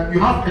 you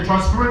have a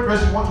transparent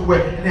dress you want to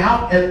wear, and they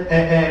have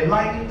a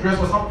lining dress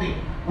or something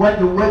when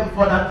they wear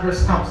before that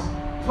dress comes.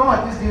 It's not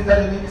like these days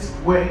that the ladies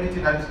wear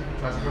anything that is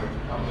transparent.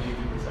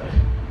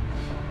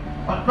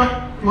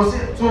 But he was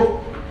saying,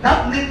 so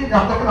that lady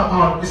that I'm talking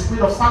about is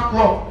made of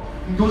sackcloth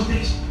in those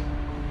days.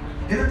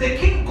 And then the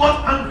king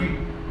got angry.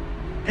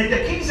 And the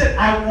king said,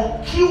 I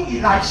will kill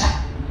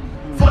Elisha.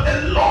 For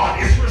the Lord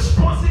is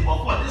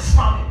responsible for this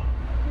famine.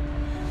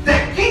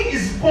 The king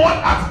is bored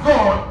at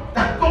God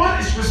that God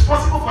is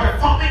responsible for the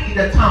famine in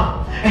the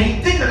town. And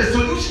he thinks that the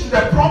solution to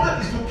the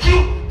problem is to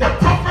kill the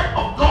prophet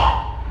of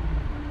God.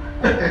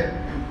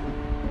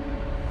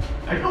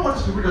 I don't want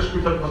us to read the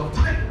scripture because of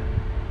time.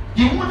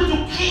 He wanted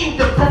to kill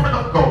the prophet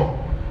of God.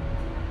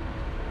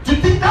 To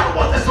think that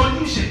was the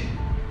solution.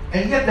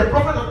 And yet the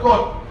prophet of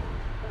God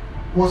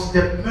was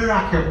the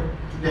miracle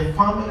to the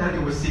famine that they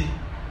were sick.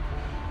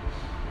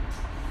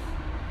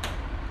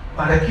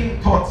 But the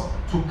king thought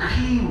to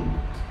kill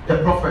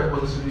the prophet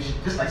was the solution.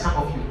 Just like some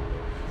of you.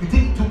 You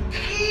think to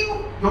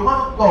kill your man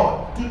of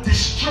God, to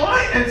destroy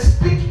and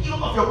speak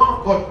ill of your man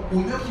of God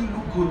will make you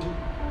look good.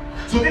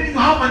 So maybe you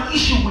have an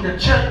issue with the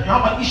church, you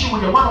have an issue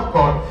with your man of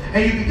God,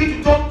 and you begin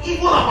to talk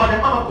evil about the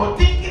man of God,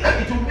 thinking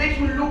that it will make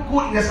you look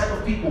good in the sight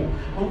of people.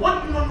 But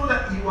what do you not know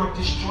that you are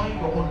destroying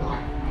your own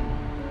life?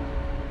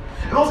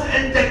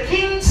 And the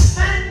king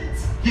sent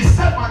his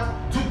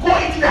servant to go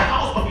into the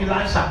house of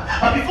Elisha.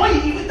 But before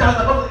he even does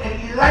that,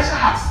 and Elisha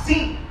had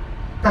seen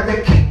that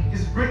the king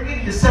is bringing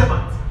his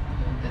servant.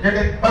 And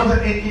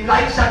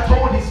Elisha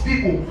told his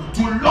people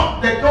to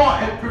lock the door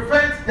and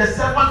prevent the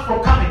servant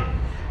from coming.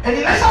 And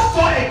Elisha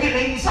saw again,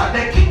 and he saw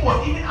the king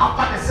was even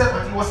after the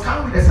servant. He was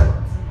coming with the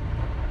servant.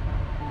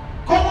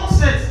 Common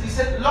sense, he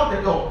said, lock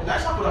the door.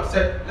 Elisha would have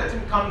said, let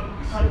him come in.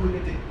 You can't do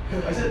anything.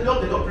 I said,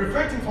 lock the door,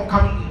 prevent him from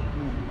coming in.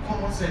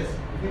 Common sense.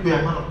 Maybe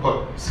a man of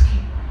God.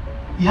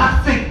 He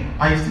had faith,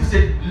 and he still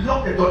said,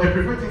 lock the door and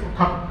prevent him from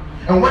coming.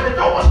 And when the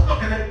door was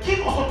locked, and the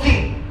king also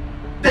came,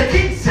 the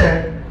king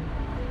said,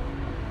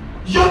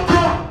 your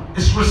God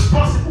is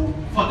responsible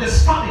for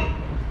this famine.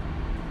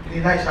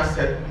 And Elisha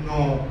said,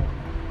 no.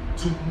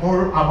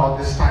 Tomorrow about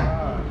this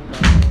time.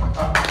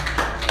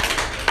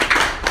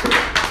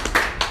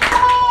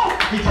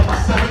 In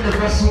chapter 7, the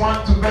verse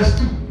 1 to verse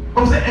 2.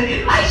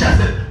 And Elisha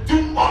said,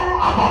 tomorrow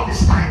about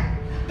this time,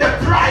 the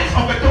price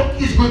of a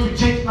donkey is going to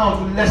change now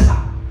to lesser.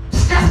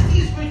 Scarcity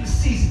is going to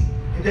cease.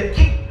 And the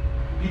king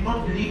did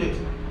not believe it.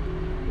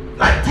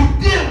 Like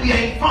today we are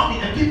in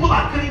famine and people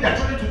are killing their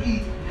children to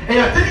eat. And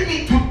you are telling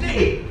me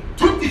today,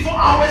 24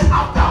 hours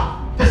after,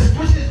 the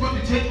situation is going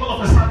to change all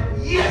of a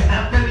sudden. Yes, I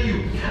am telling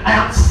you, I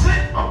am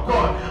sent of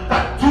God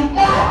that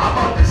tomorrow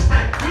about this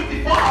time,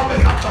 24 hours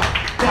after,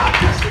 there are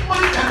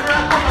testimonies and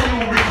miracles that you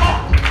will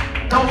record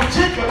that will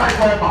change your life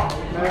forever.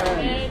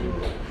 Amen.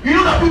 You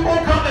know that people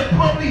come and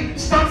probably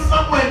stand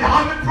somewhere and they're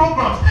having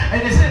programs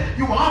and they say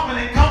you will have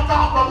an encounter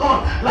of the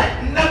Lord like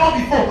never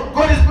before.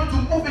 God is going to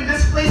move in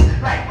this place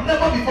like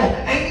never before.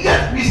 And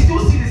yet we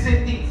still see the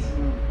same things.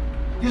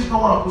 This is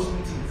not one of those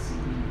meetings.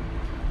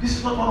 This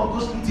is not one of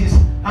those meetings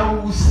and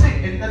we will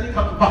say and it doesn't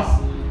come to pass.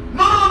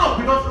 No,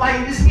 we don't lie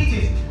in these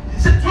meetings. He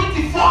said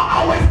 24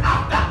 hours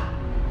after.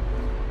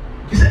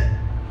 He said,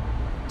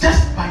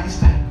 just by this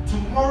time,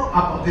 tomorrow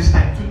about this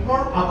time,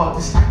 tomorrow about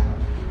this time,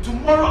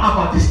 tomorrow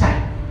about this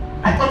time.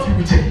 I thought you'd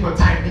be taking your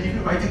time and you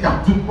will write it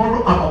down.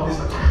 Tomorrow about this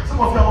time.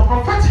 Some of you are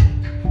prophetic.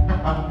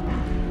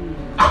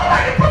 I'm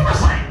already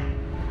prophesying.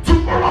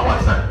 Tomorrow about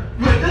this time.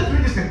 We are just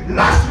doing this thing.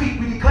 Last week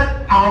we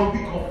declared our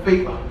week of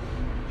favor.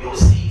 You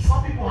see,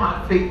 some people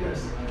have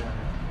favors.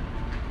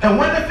 And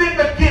when the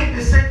favor came,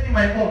 they sent me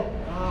my home.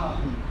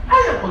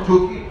 I am not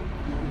joking.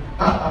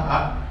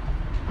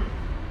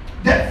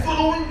 The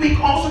following week,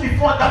 also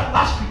before that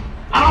last week,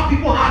 other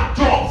people had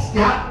jobs.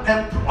 They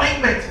had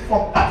employment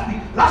from that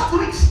week. Last 2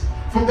 weeks,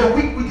 from the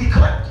week we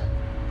declared.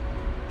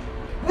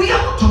 We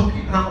are not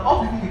joking. And I'm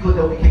not even declared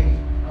the week again.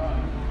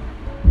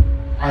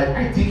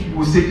 I think you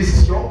will say this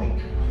is your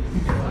week.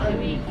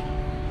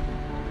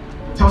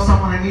 Tell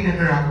someone I need a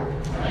miracle.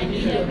 I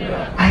need a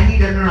miracle. I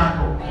need a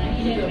miracle. I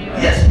need a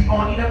miracle. Yes, we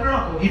all need a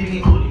miracle, even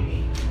including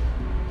me.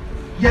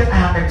 Yet I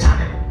am a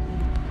channel.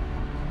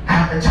 I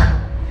am a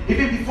channel.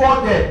 Even before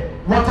the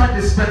water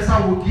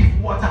dispenser will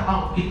give water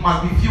out, it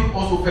must be filled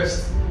also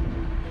first.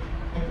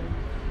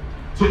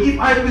 So if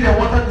I be the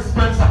water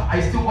dispenser, I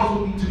still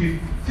also need to be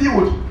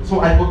filled.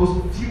 So I will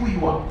also fill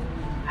you up.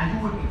 Are you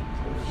with me?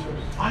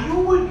 Are you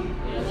with me?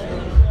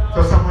 Yes.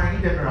 So someone I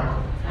need a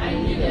miracle. I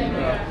need a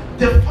miracle.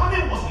 The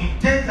famine was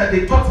intense that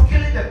they thought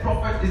killing the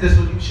prophet is the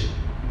solution.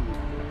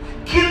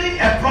 Killing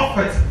a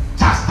prophet,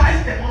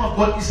 chastising the man of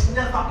God is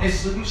never a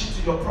solution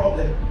to your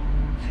problem.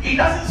 It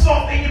doesn't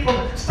solve any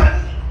problem.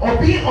 Standing or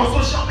being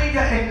on social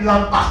media and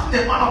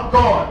lambasting the man of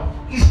God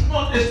is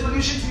not a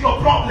solution to your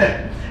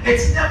problem.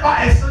 It's never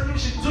a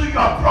solution to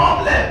your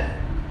problem.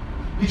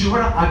 Did you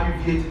rather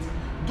aggravate it?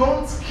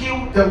 Don't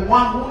kill the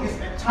one who is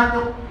a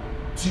channel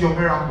to your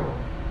miracle.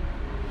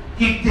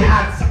 If they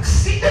had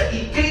succeeded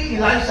in killing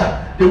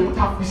Elisha, they would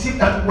have received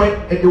that word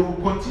and they will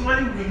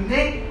continually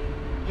remain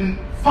in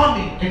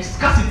famine and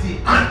scarcity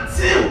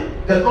until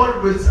the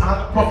Lord raises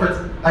another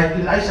prophet like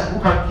Elisha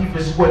who can give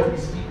his word to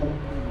his people.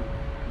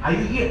 Are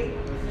you here?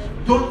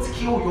 Don't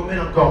kill your men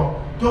of God.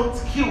 Don't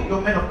kill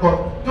your men of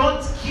God.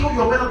 Don't kill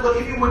your men of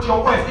God even with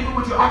your words, even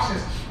with your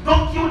actions.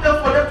 Don't kill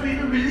them for them to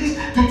even release,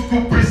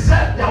 to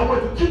preserve their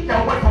word, to keep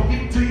their word from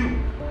giving to you.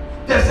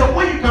 There's a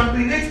way you can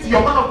relate to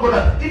your man of God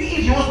that even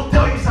if he wants to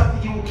tell you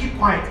something, he will keep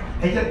quiet.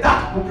 And yet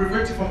that will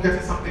prevent you from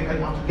getting something that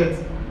you want to get.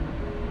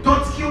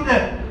 Don't kill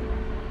them.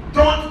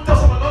 Don't tell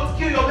someone, don't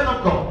kill your men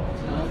of God.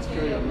 Don't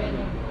kill your men of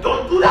God.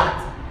 Don't do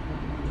that.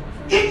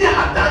 If they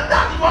had done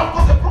that, it would have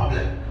caused a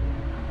problem.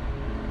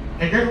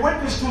 And then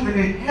when they stood and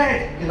they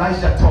heard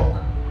Elijah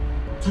talk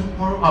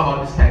tomorrow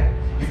about this time,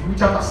 if you read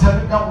chapter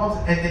 7, that was,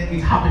 and then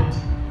it happened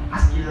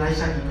as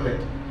Elijah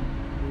declared.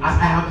 As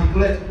I have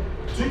declared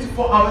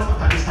 24 hours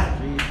after this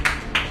time.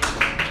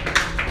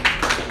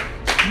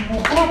 You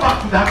will go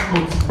back to that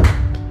note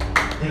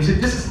and you say,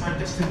 this is my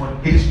testimony.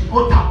 It is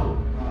not double.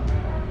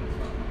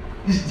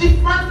 It's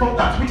different from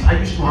that which I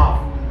used to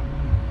have.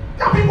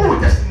 There are people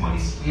with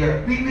testimonies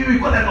here. We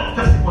got a lot of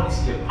testimonies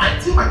here.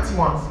 Mighty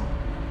ones.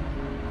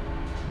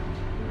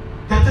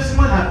 The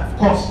testimony are, of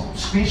course,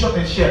 screenshot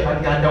and share,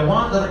 but they are the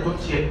ones that I don't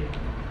share.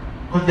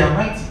 Because they are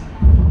mighty.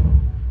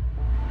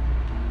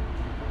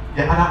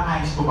 There are other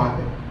eyes over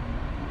them.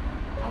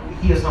 And we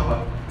hear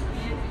somebody.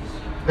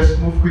 Let's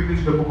move quickly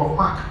to the book of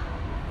Mark.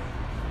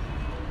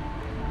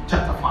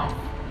 Chapter 5,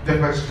 the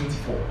verse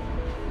 24.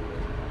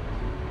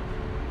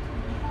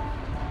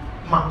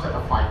 Mark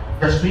chapter 5,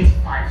 verse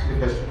 25 to the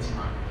verse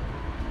 29.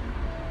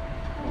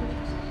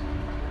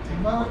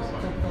 Mark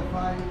chapter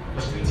 5,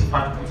 verse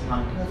 25 to 29.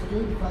 verse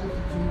 25 to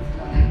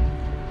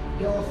 29.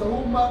 There was a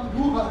woman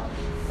who had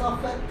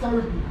suffered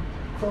terribly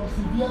from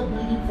severe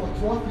bleeding for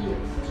 12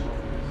 years.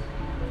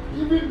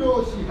 Even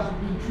though she had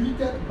been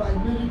treated by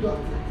many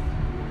doctors,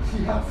 she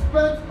had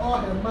spent all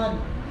her money,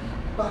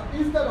 but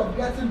instead of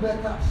getting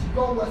better, she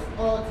got worse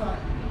all the time.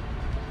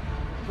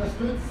 Verse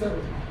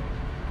 27.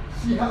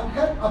 She had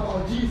heard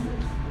about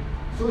Jesus,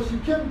 so she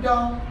came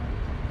down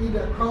in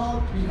the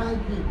crowd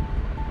behind him,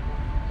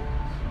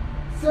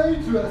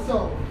 saying to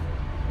herself,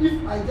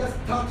 if I just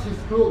touch his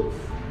clothes,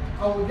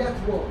 I will get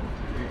well.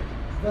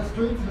 Verse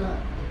 29.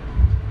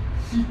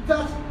 She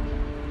touched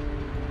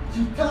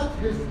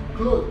his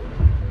clothes,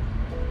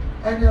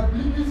 and her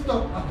bleeding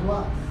stopped at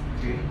once.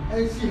 Okay.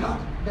 And she had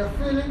the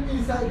feeling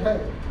inside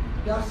her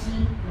that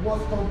she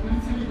was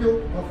completely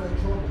healed of her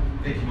trouble.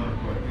 Thank you, man of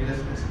God. Okay, let's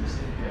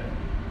listen here.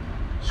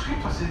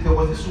 Scripture says there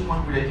was this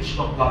woman with an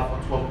issue of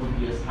blood for 12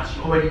 good years, and she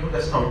already knew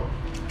the story.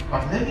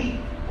 But let me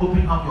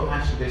open up your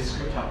eyes to the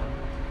scripture.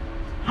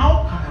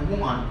 How can a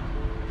woman,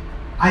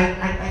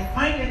 I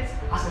find it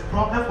as a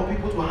problem for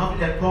people to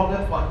have a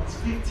problem for at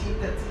least 15,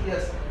 30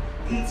 years,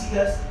 8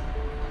 years.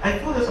 I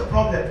feel there's a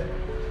problem.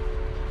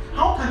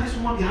 How can this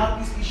woman be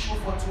having this issue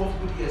for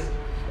 12 good years?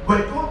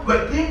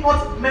 Were they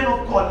not men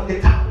of God in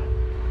the town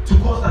to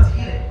cause that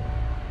healing?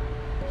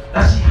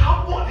 That she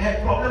harbored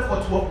her problem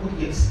for 12 good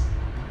years.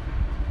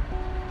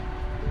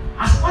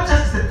 As much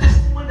as it's a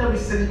testimony that we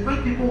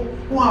celebrate people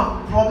who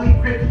have probably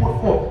prayed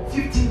for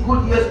 15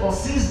 good years or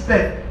since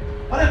birth.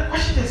 But the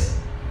question is,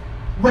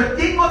 were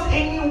they not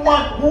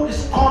anyone who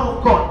is called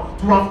of God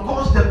to have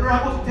caused the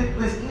miracle to take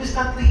place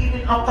instantly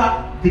even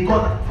after they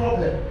got that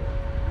problem?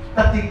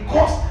 That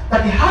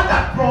they had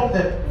that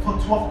problem for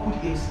 12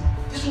 good years.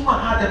 This woman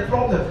had a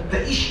problem,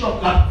 the issue of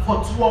blood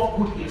for 12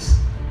 good years.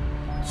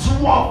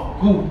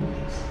 12 good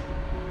years.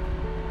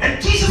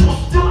 And Jesus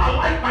was still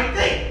alive by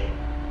then.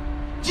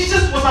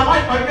 Jesus was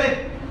alive by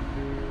then.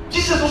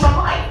 Jesus was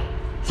alive.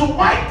 So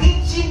why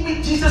didn't she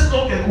meet Jesus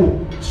long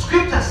ago?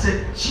 Scripture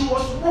said she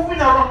was moving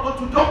around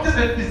onto doctors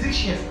and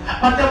physicians.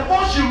 But the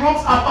more she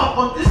roams about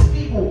on these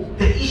people,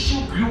 the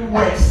issue grew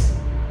worse.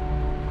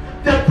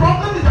 The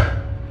problem is that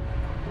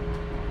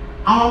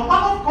our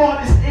man of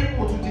God is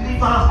able to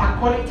deliver us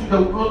according to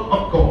the will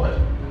of God.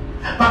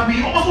 But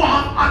we also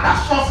have other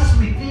sources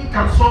we think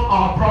can solve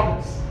our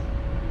problems.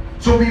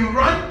 So we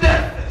run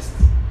there first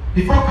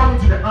before coming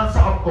to the answer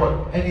of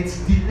God, and it's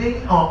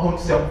delaying our own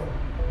self.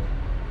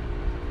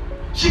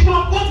 She could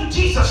have gone to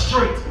Jesus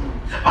straight,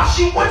 but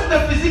she went to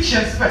the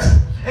physicians first,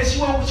 and she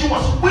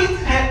was wasting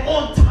her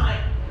own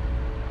time.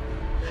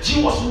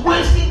 She was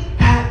wasting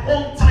her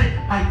own time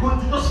by going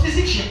to those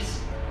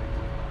physicians.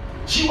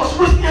 She was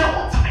wasting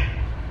her own time.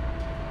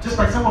 Just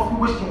like some of you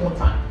waste your own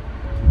time.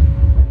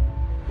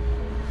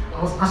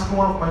 I was asking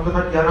one of my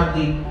daughter the other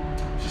day.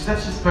 She said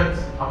she spent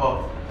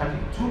about, I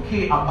think,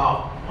 2K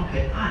about on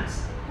her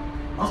eyes.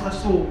 I was like,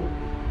 so,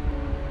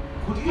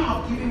 could you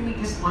have given me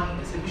this money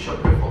and said, Bishop,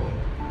 pray for me?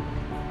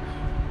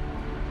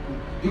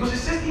 Because she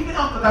says even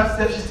after that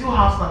step, she still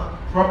has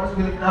problems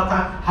with him after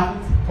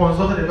having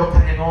consulted the doctor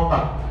and all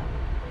that.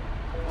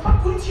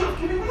 But couldn't you have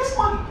given me this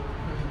money?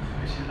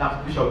 And she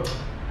laughed. Bishop,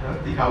 I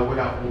don't think I would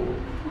have.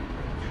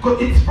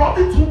 Because it's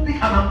probably too big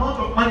an amount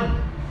of money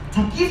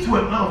to give to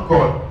a man of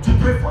God to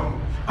pray for you.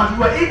 And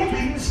you are able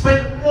to even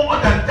spend more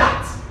than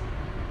that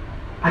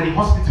at the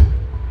hospital,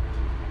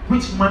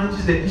 which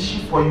manages the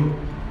issue for you.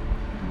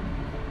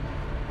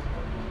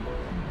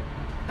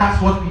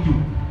 That's what we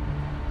do.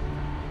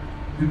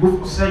 We go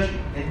for surgery,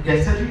 and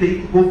the surgery they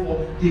even go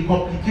for, they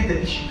complicate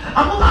the issue.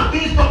 I'm not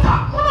against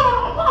doctor. No,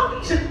 I'm not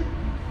against it.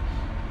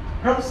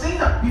 But I'm saying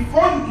that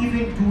before you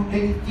even do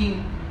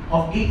anything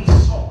of any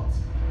sort,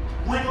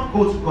 why not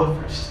go to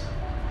God first?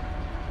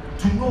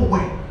 To know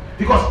when.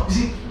 Because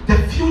you see, the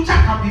future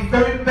can be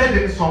very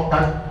burdensome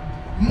that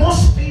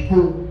most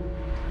people,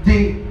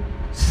 they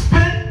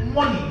spend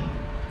money,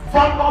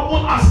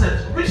 valuable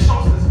assets,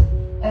 resources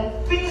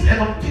on things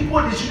and on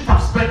people they shouldn't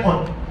have spent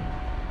on.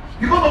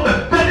 Because of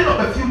the burden of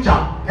the future,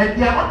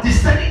 and they are not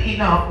discerning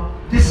enough,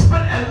 they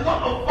spend a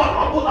lot of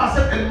valuable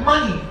assets and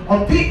money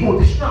on people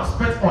they shouldn't have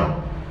spent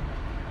on.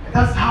 And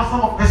that's how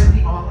some of us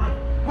live our life,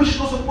 which is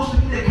not supposed to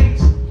be the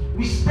case.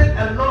 We spend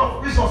a lot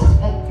of resources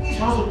on things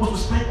we're not supposed to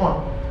spend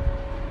on.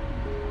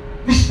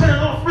 We spend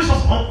a lot of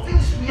resources on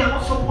things we are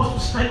not supposed to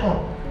spend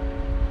on.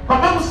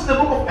 But Bible says in the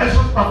book of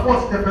Exodus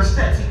 14, verse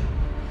 13,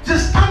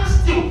 just stand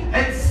still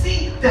and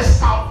see the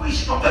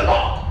salvation of the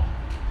Lord.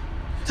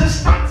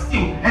 Just stand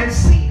still and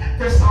see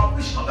the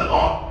salvation of the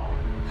Lord.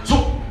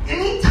 So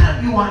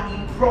anytime you are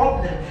in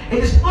problem,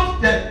 it is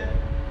not the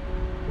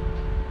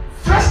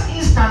first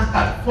instance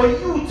that for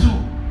you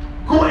to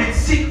go and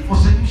seek for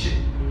solution.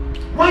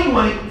 When you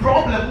are in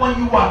problem, when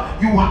you are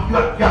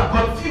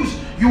confused,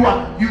 you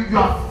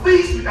are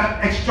faced with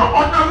an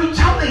extraordinary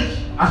challenge,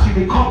 as you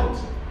may call it.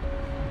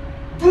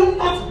 Do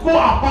not go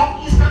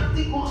about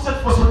instantly go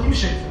search for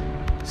solutions.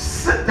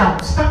 Sit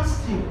down, stand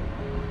still,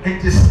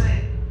 and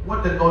discern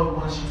what the Lord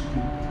wants you to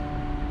do.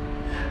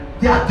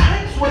 There are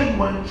times where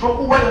you are in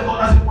trouble where the Lord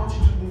doesn't want you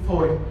to move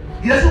forward.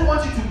 He doesn't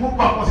want you to move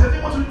backwards. He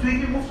doesn't want you to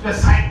even move to the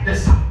side.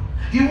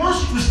 He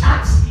wants you to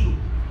stand still.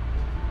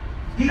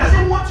 He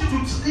doesn't want you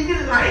to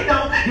even lie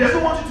down. He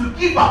doesn't want you to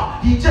give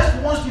up. He just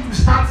wants you to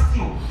stand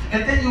still.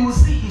 And then you will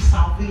see his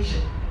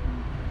salvation.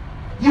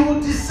 You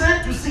will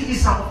discern to see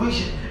his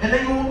salvation. And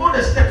then you will know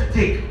the step to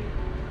take.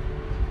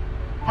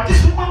 But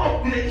this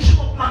woman with the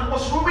issue of blood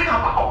was roaming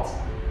about,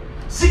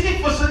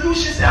 seeking for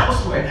solutions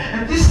elsewhere.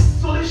 And this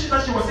solution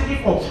that she was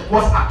seeking for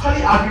was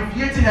actually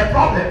aggravating her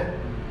problem.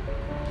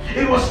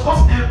 It was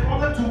causing her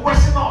problem to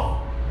worsen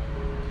off.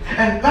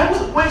 And that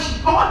was when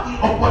she got the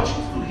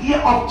opportunity to hear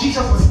of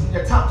Jesus in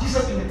the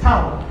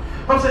town.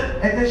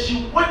 And then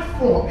she went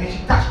forth and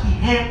she touched the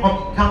hem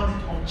of the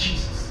garment of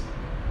Jesus.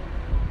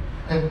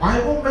 And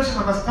Bible makes us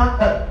understand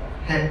that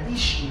her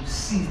issue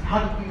ceased.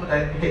 How do we know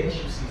that her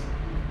issue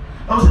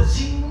ceased?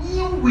 She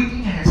knew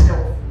within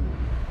herself.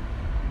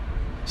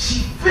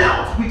 She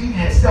felt within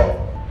herself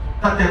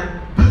that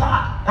the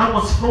blood that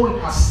was flowing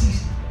has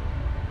ceased.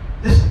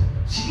 Listen,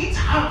 she didn't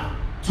have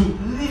to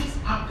lift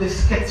up the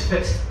skirt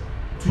first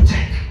to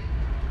check.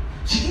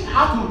 She didn't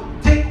have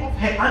to take off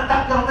her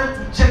undergarment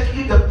to check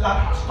if the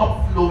blood had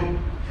stopped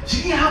flowing.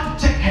 She didn't have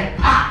to check her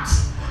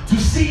parts to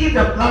see if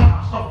the blood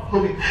had stopped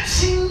flowing.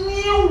 She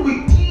knew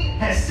within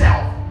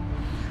herself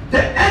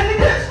the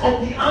evidence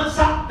of the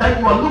answer that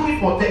you are looking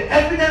for, the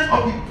evidence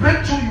of the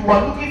breakthrough you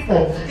are looking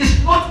for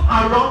is not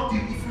around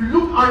you. If you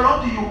look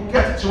around you, you will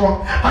get it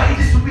wrong. But it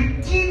is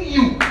within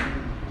you.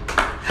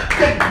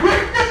 The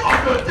greatness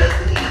of your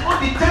destiny is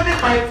not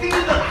determined by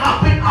things that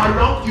happen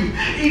around you.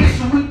 It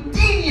is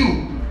within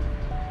you.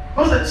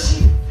 Because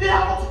she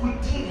felt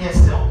within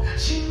herself.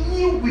 She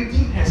knew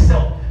within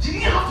herself. She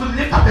didn't have to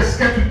lift up the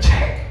skirt to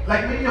check,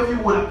 like many of you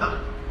would have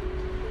done.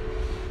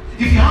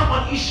 If you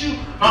have an issue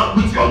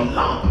with your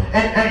lump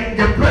and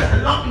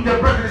the lump in the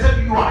breast, and they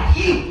said you are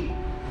healed,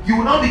 you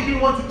will now begin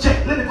want to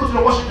check. Let me go to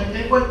the washroom and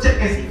then go and check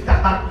and see if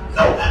that.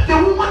 No,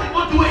 the woman did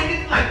not do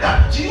anything like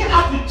that. She didn't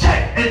have to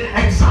check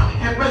and examine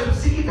her breast to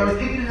see if there was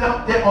any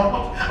lump there or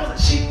not.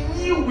 She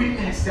knew within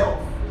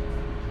herself.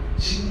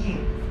 She knew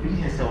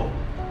within herself.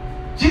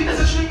 She didn't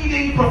necessarily need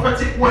any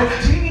prophetic word.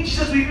 She didn't need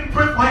Jesus to even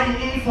pray for her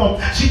in any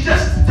form. She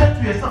just said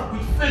to herself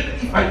with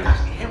faith, if I touch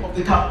the hem of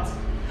the garment.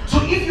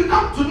 So if you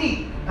come to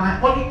me and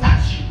I only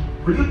touch you,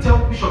 will you tell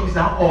Bishop is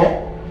that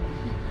all?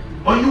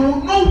 Or you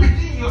will know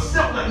within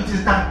yourself that it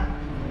is done?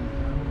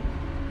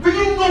 Will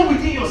you know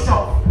within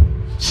yourself?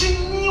 She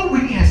knew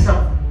within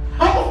herself.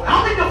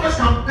 How many of us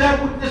can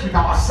bear witness with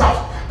ourselves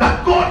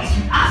that God is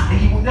with us and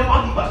he will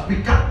never leave us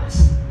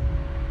regardless?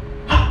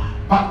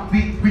 But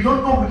we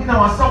don't know within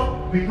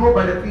ourselves. We know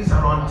by the things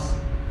around us.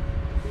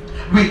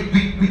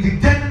 We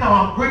determine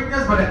our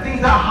greatness by the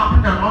things that are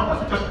happening around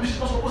us, which is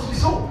not supposed to be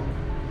so.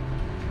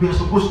 We are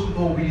supposed to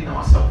know within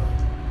ourselves.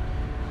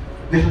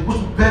 We're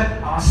supposed to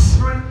bear our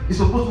spirit. We're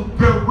supposed to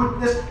bear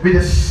witness with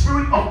the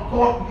Spirit of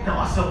God within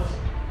ourselves.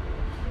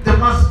 There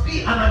must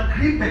be an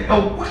agreement, a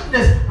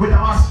witness with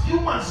our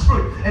human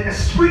spirit and the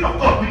Spirit of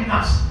God within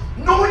us.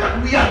 Knowing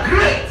that we are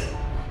great.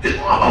 It's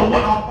not about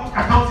what our bank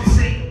account is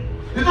saying.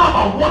 It's not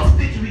about what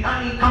stage we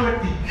are in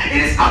currently. It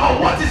is about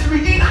what is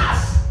within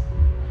us.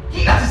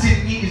 He that is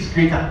in me is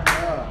greater.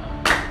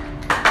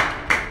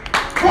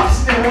 What is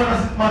in the world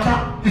doesn't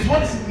matter. It's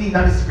what is in me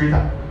that is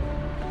greater.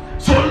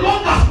 So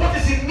long as what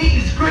is in me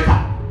is greater,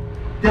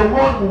 the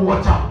world will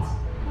watch out.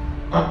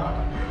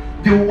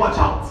 They will watch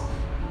out.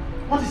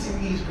 What is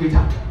in me is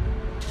greater.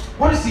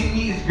 What is in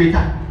me is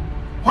greater.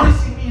 What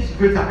is in me is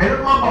greater. I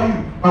don't know about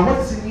you, but what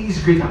is in me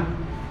is greater.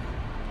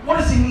 What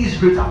is in me is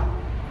greater.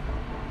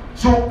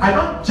 So I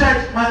don't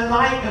judge my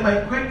life and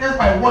my greatness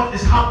by what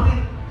is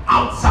happening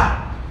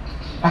outside,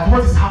 but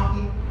what is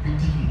happening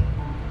within me.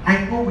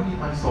 I know within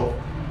myself.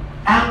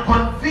 I am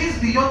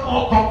convinced beyond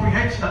all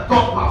comprehension that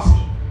God loves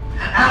me.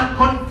 I am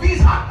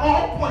convinced at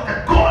all points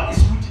that God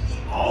is with me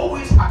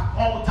always at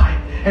all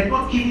times, and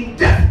not even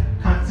death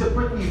can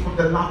separate me from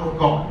the love of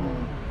God.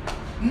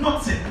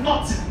 Nothing.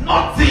 Not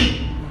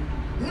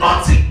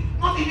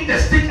even the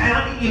stage I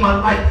am in my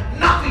life.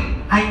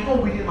 Nothing. I know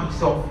within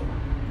myself.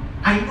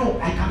 I know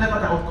I can never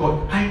doubt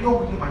God. I know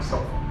within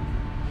myself.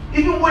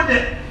 Even when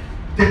the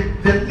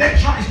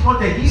lecturer is not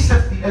there, he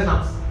sets the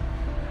exams.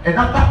 And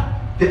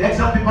after the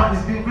exam paper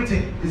is being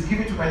written, is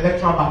given to my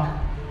lecturer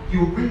back, he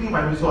will bring me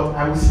my results.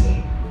 I will see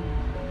him.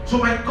 So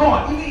my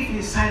God, even if he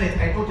is silent,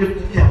 I know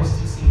definitely I will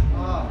still see him.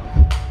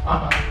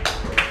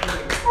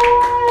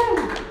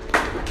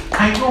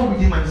 I know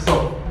within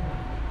myself.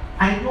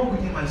 I know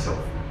within myself.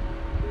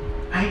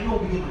 I know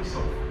within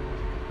myself.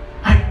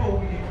 I know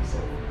within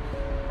myself.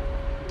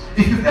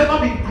 If you've ever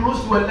been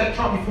close to a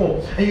lecturer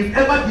before, and you've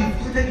ever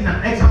defeated in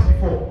an exam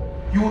before,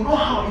 you will know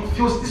how it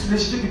feels, this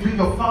relationship between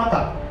your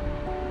father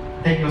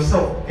and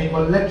yourself, and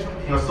your lecturer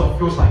and yourself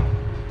feels like.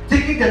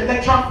 Taking the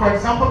lecturer, for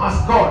example,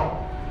 as God.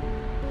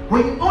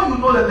 When you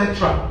know the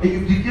lecturer, and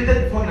you've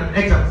defeated before in an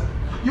exam,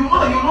 you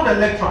know the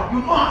lecturer, you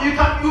know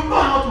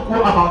how to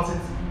go about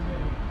it.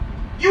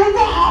 You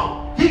know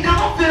how. He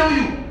cannot fail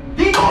you.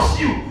 He knows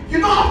you. You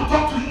know how to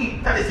talk to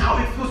him. That is how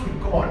it feels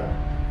with God.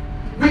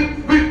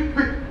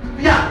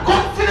 We are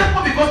confident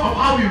not because of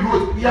how we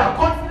wrote. We are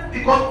confident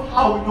because of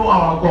how we know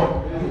our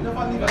God. He will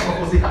never leave us or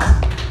forsake us.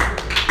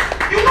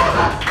 You know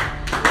that.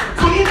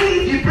 So even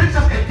if he brings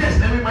us a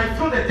test and we might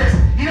fail the test,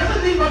 he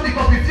doesn't leave us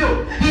because we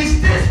fail. He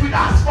stays with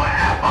us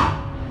forever.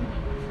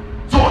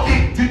 So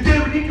okay, today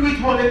we need to do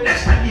it well. The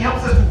next time he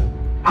helps us to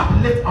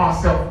uplift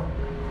ourselves.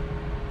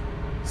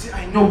 See,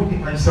 I know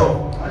within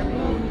myself.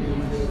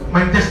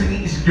 My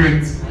destiny is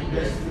great.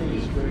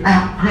 I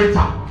am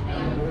greater.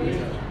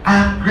 I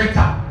am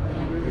greater.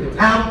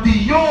 I am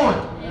beyond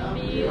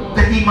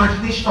the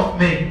imagination of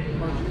men.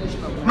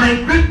 My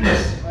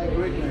greatness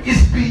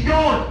is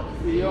beyond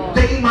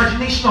the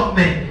imagination of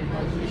men.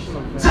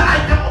 So I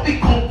cannot be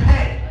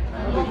compared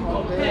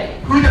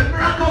with the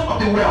miracles of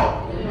the world,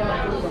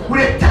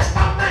 with the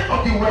testament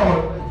of the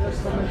world.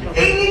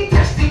 Any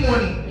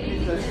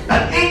testimony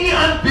that any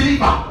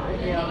unbeliever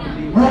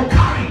will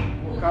carry,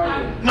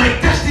 my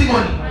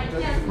testimony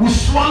will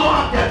swallow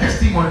up their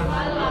testimony.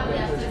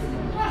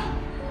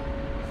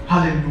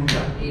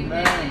 Hallelujah.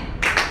 Amen.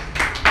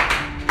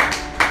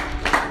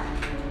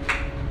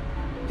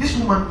 This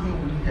woman here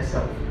within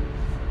herself.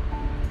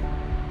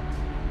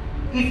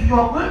 If you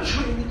are going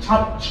through any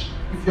challenge,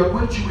 if you are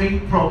going through any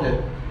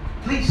problem,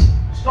 please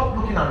stop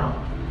looking around.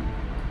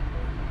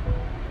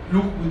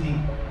 Look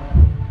within.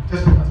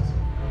 Just look at yourself.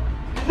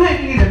 You don't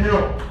even need a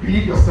mirror. You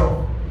need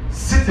yourself.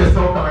 Sit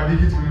yourself down and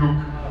begin to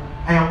look.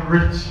 I am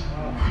rich.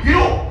 You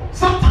know,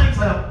 sometimes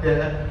I am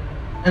there,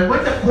 and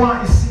when the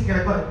choir is singing,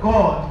 I go,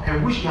 God, I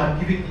wish you had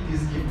given me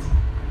this gift.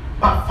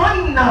 But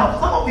funny enough,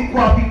 some of the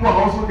choir people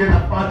are also there,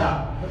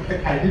 Father,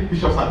 I need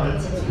Bishop's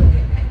anointing.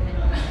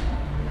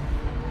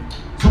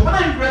 So when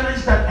I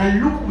realize that I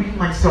look within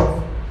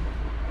myself,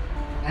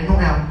 I know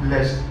I am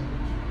blessed.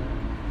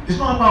 It's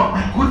not about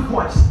my good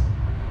voice.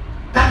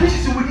 That which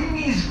is within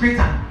me is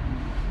greater.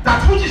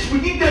 That which is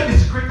within them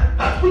is greater.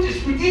 That which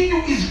is within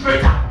you is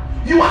greater.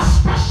 You are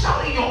special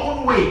in your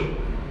own way.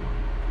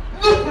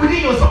 Look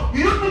within yourself.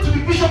 You don't need to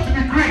be bishop to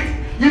be great.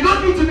 You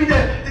don't need to be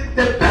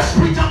the best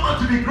preacher man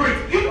to be great.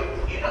 You don't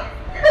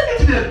need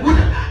to be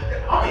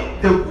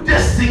the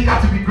goodest singer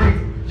to be great.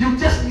 You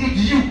just need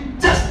you.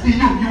 Just be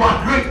you. You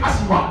are great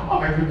as you are. Oh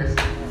my goodness.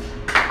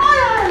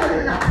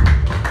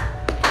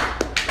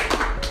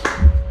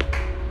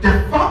 The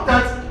fact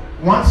that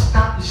one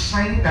star is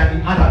shining than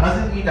the other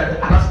doesn't mean that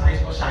the other star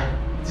is not shining.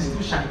 It is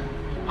still shining.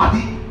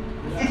 Abi,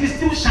 it is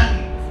still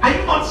shining. Are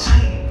you not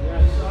shining?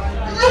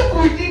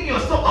 Look within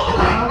yourself. Don't look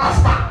at another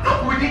star.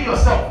 Look within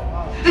yourself.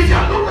 If you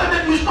are looking at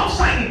them, you stop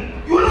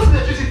shining. You will lose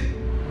electricity.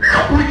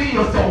 Look within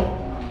yourself.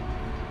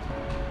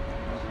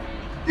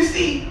 You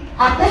see,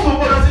 Apostle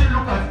Paul doesn't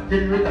look at the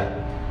generator.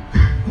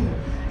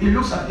 He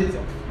looks at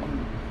itself.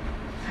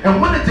 And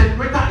when the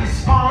generator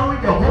is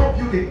powering the whole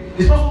building,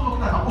 it's not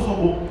looking at Apostle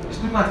Paul, it's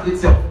looking at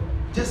itself.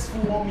 Just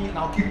fool me and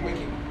I'll keep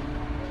working.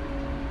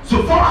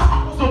 So far as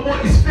Apostle Paul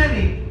is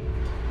failing,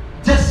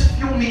 just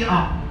fuel me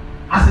up.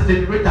 As a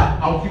generator,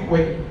 I'll keep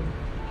working.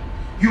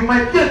 You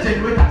might be a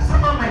generator,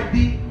 someone might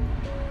be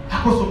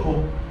Apostle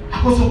Paul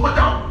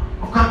down.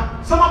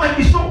 Okay. Someone might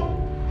be so.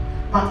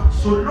 But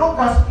so long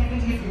as even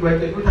if you were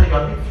the greater, you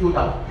are being filled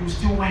up, you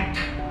still work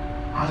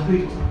as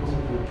great as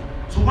Apostle Paul.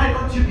 So why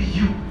don't you be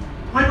you?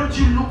 Why don't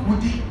you look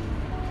within?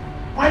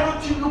 Why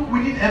don't you look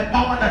within and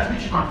power that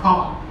which you can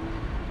power?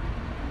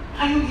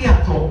 Are you here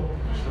at all?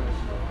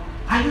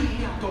 Are you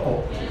here at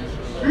all?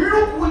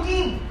 Look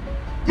within.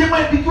 They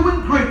might be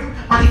doing great,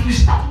 but if you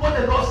start what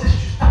the Lord says you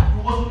should start,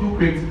 you also do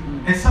great.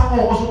 And someone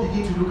will also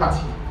begin to look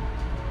at you.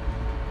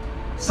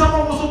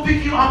 Someone will also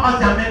pick you up as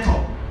their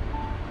mentor.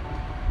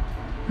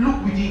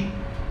 Look within.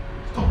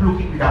 Stop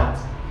looking without.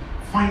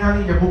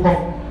 Finally, in the book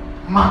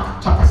of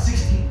Mark, chapter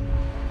 16,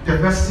 the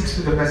verse 6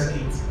 to the verse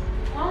 8.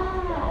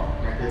 Oh,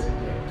 we're getting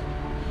there.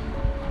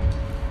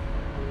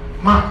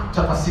 Mark,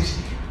 chapter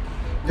 16,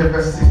 the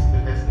verse 6 to the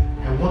verse 8.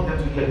 I want them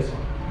to hear this one.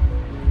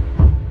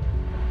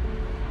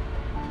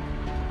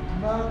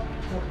 Mark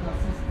chapter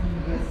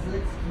 16, verse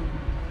 6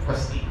 to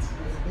Verse 8.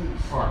 verse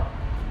 8. Alright.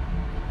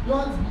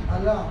 Don't be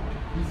alarmed,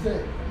 he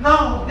said.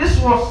 Now, this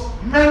was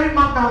Mary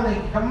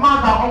Magdalene, the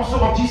mother also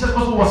of Jesus,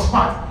 also was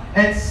part.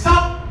 And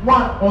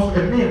someone, also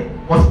a male,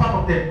 was part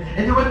of them.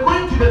 And they were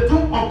going to the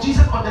tomb of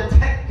Jesus on the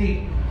 10th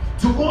day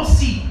to go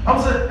see.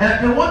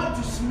 And they wanted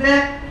to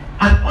smear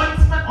an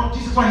ointment on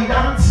Jesus so he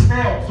doesn't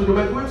smell. So they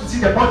were going to see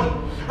the body.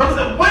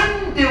 But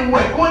when they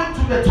were going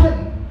to the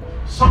tomb,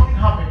 something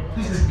happened.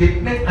 This is they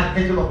met an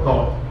angel of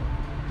God.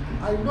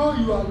 I know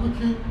you are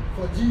looking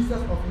for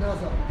Jesus of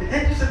Nazareth. The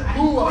angel said, I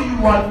know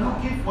you are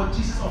looking for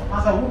Jesus of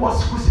Nazareth who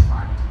was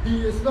crucified.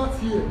 He is not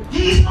here.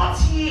 He is not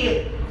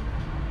here.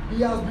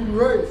 He has been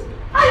raised.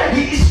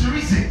 He is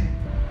risen.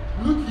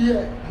 Look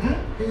here.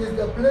 He is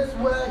the place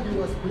where he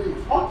was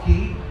placed.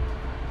 Okay.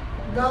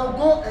 Now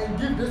go and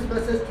give this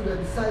message to the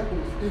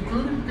disciples,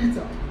 including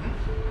Peter.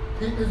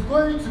 He is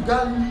going to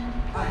Galilee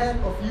ahead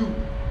of you.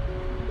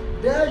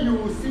 There you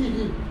will see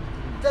him,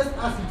 just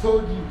as he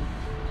told you.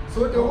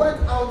 So they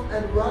went out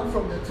and ran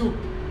from the tomb,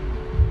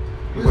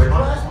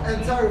 distressed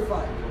and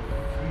terrified.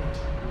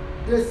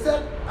 They said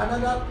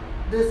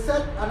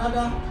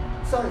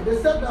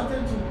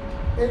nothing to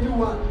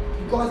anyone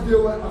because they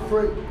were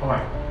afraid.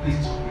 Alright, please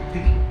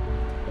take it.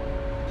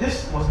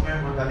 This was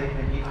Mary Magdalene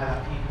and the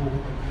other people who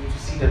came to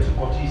see the tomb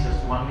of Jesus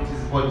to anoint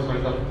his body, so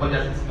the body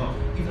as it's not.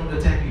 Even on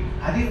the temple,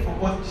 I didn't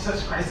forget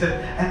Jesus Christ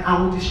said, and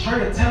I will destroy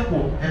the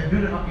temple and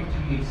build it up in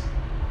 3 days.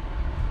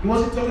 He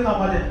wasn't talking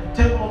about the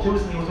temple of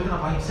Jerusalem, he was talking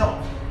about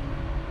himself.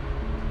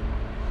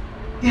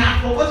 They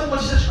had forgotten what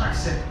Jesus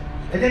Christ said.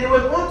 And then they were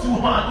going to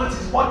anoint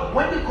his body.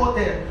 When they got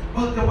there,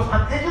 there was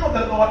an angel of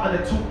the Lord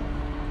at the tomb.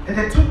 And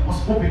the tomb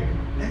was open.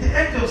 And the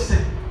angel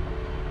said,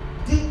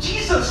 the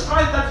Jesus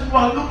Christ that you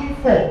are looking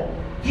for,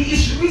 he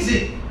is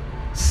risen.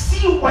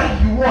 See where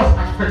he was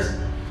at first.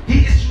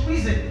 He is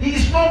risen. He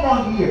is no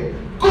more here.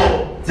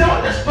 Go,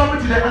 tell the story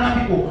to the other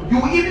people.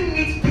 You will even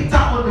meet Peter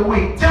on the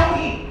way. Tell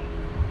him.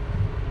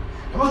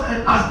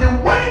 And as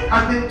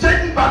they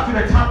journeyed back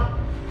to the town,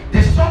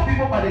 they saw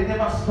people but they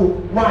never spoke.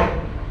 Why?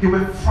 They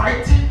were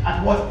frightened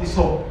at what they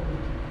saw.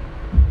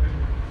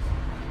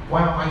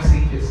 Why am I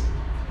saying this?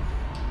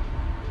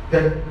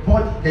 The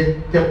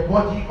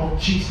body of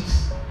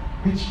Jesus,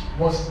 which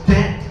was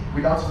dead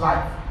without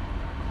life,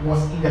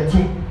 was in the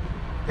tomb.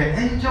 The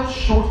angel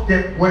showed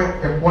them where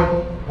the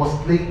body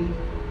was laid,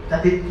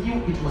 that they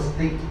knew it was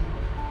laid.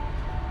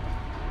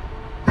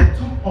 The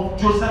tomb of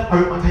Joseph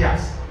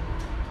Arimatheus.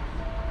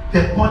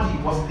 The body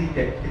was laid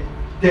there.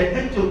 The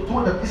angel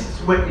told them this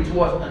is where it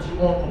was, that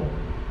you all know.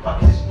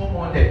 But it is no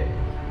more there.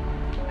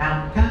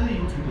 I'm telling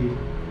you today,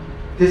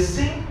 the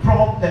same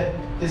problem,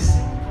 the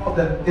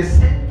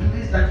same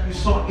place that you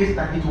saw is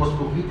that it was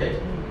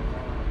located.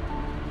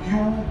 You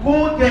will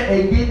go there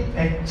again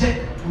and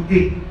check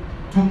today,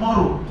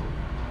 tomorrow.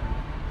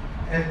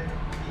 And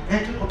the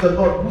angel of the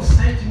Lord who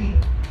sent me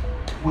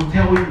will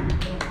tell you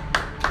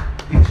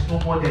it is no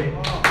more there.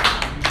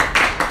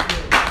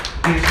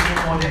 It is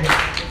no more there.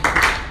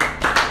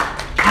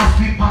 As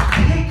we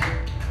partake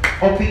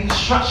of the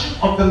instruction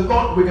of the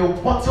Lord with a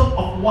bottle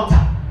of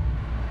water,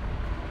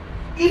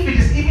 if it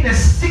is even a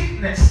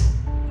sickness,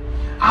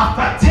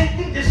 after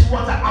taking this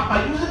water,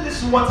 after using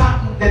this water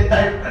in the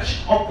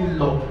direction of the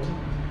Lord,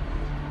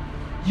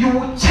 you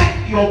will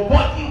check your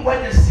body where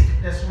the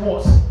sickness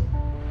was,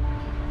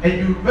 and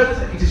you realize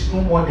that it is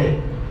no more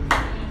there.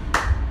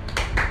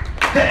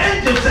 The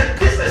angel said,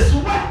 this is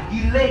where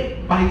he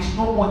lay, but he is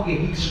no more here,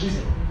 he is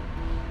risen.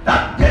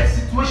 That death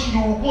situation,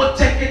 you will go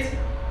check it,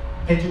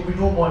 and you will be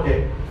no more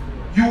there.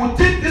 You will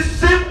take this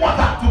same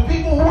water to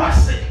people who are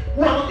sick,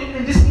 who are not even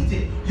in this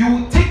meeting. You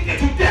will take it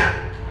to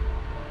them,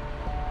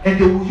 and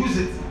they will use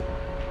it.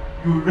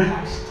 You will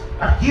realize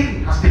that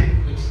healing has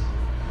taken place.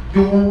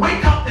 You will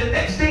wake up the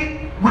next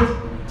day with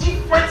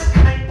different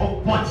kind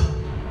of body.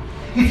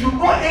 If you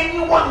know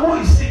anyone who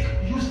is sick,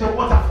 use the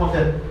water for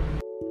them.